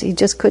second was he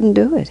just couldn't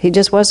do it. He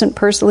just wasn't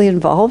personally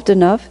involved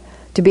enough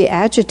to be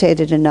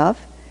agitated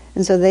enough.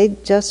 And so they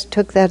just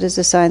took that as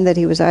a sign that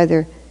he was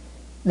either,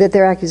 that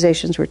their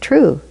accusations were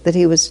true, that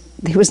he was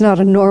not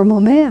a normal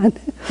man,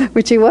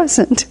 which he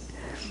wasn't.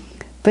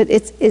 But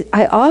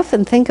I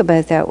often think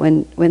about that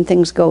when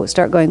things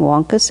start going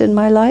wonkus in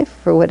my life,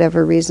 for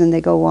whatever reason they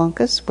go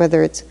wonkus,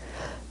 whether it's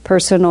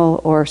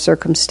personal or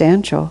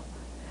circumstantial.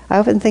 I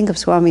often think of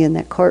Swami in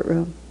that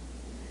courtroom.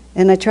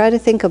 And I try to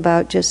think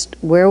about just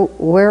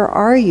where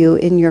are you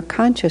in your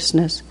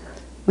consciousness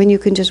when you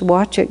can just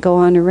watch it go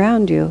on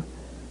around you,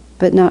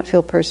 but not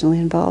feel personally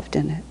involved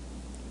in it.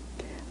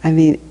 I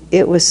mean,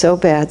 it was so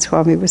bad.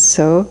 Swami was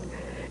so...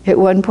 At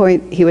one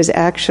point, he was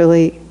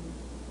actually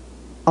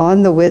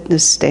on the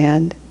witness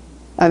stand.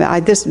 I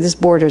mean, this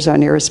borders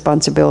on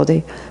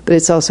irresponsibility, but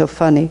it's also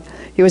funny.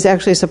 He was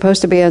actually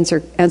supposed to be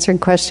answering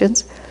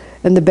questions,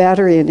 and the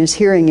battery in his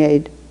hearing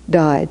aid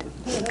died.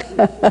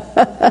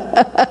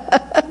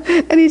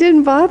 And he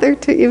didn't bother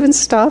to even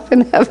stop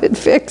and have it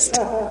fixed.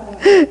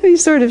 He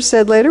sort of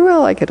said later,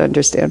 well, I could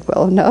understand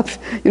well enough.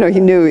 You know, he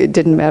knew it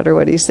didn't matter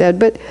what he said,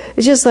 but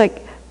it's just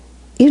like,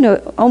 you know,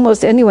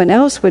 almost anyone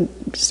else would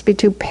just be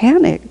too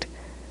panicked.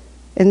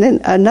 And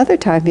then another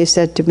time he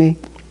said to me,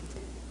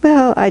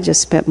 well, I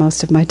just spent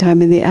most of my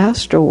time in the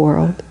astral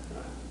world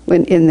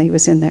when he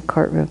was in that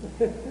courtroom.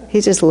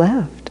 He just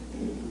left.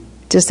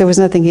 Just there was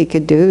nothing he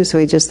could do, so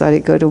he just thought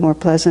he'd go to a more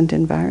pleasant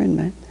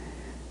environment.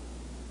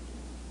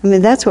 I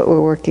mean, that's what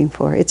we're working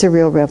for. It's a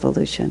real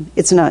revolution.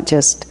 It's not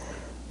just,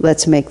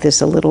 let's make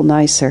this a little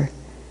nicer.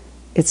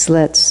 It's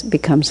let's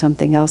become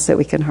something else that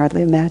we can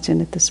hardly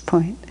imagine at this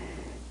point.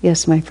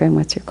 Yes, my friend,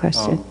 what's your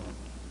question?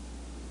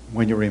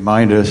 When you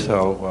remind us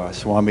how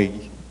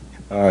Swami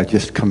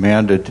just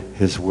commanded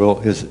his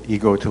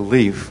ego to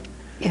leave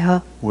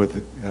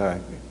with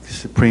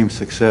supreme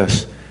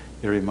success,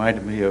 it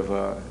reminded me of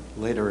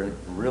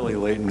really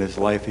late in his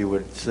life, he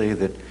would say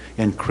that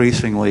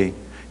increasingly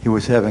he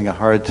was having a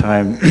hard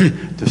time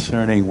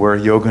discerning where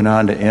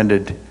Yogananda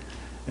ended,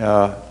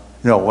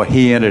 what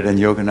he ended and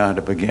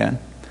Yogananda began.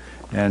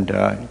 And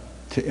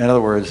in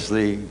other words,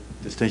 the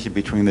distinction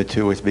between the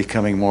two is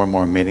becoming more and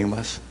more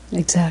meaningless.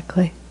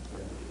 Exactly.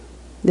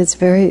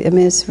 It's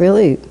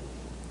really,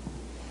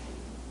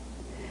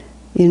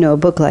 a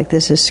book like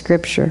this is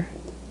scripture.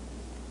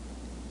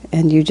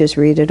 And you just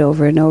read it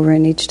over and over,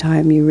 and each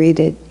time you read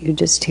it, you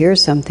just hear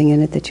something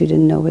in it that you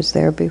didn't know was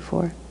there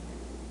before,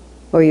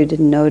 or you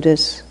didn't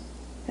notice.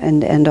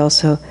 And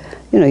also,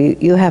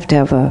 you have to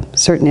have a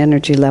certain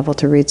energy level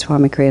to read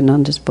Swami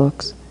Kriyananda's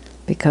books,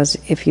 because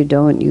if you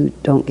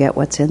don't get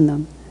what's in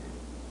them.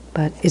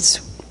 But it's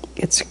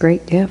a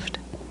great gift.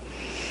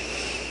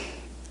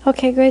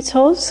 Okay, great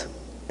souls.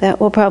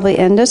 That will probably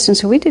end us. And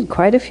so we did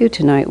quite a few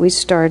tonight. We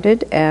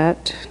started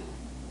at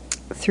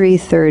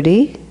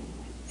 3:30.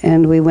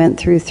 And we went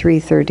through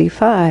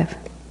 3:35.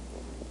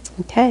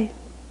 Okay.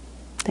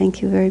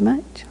 Thank you very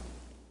much.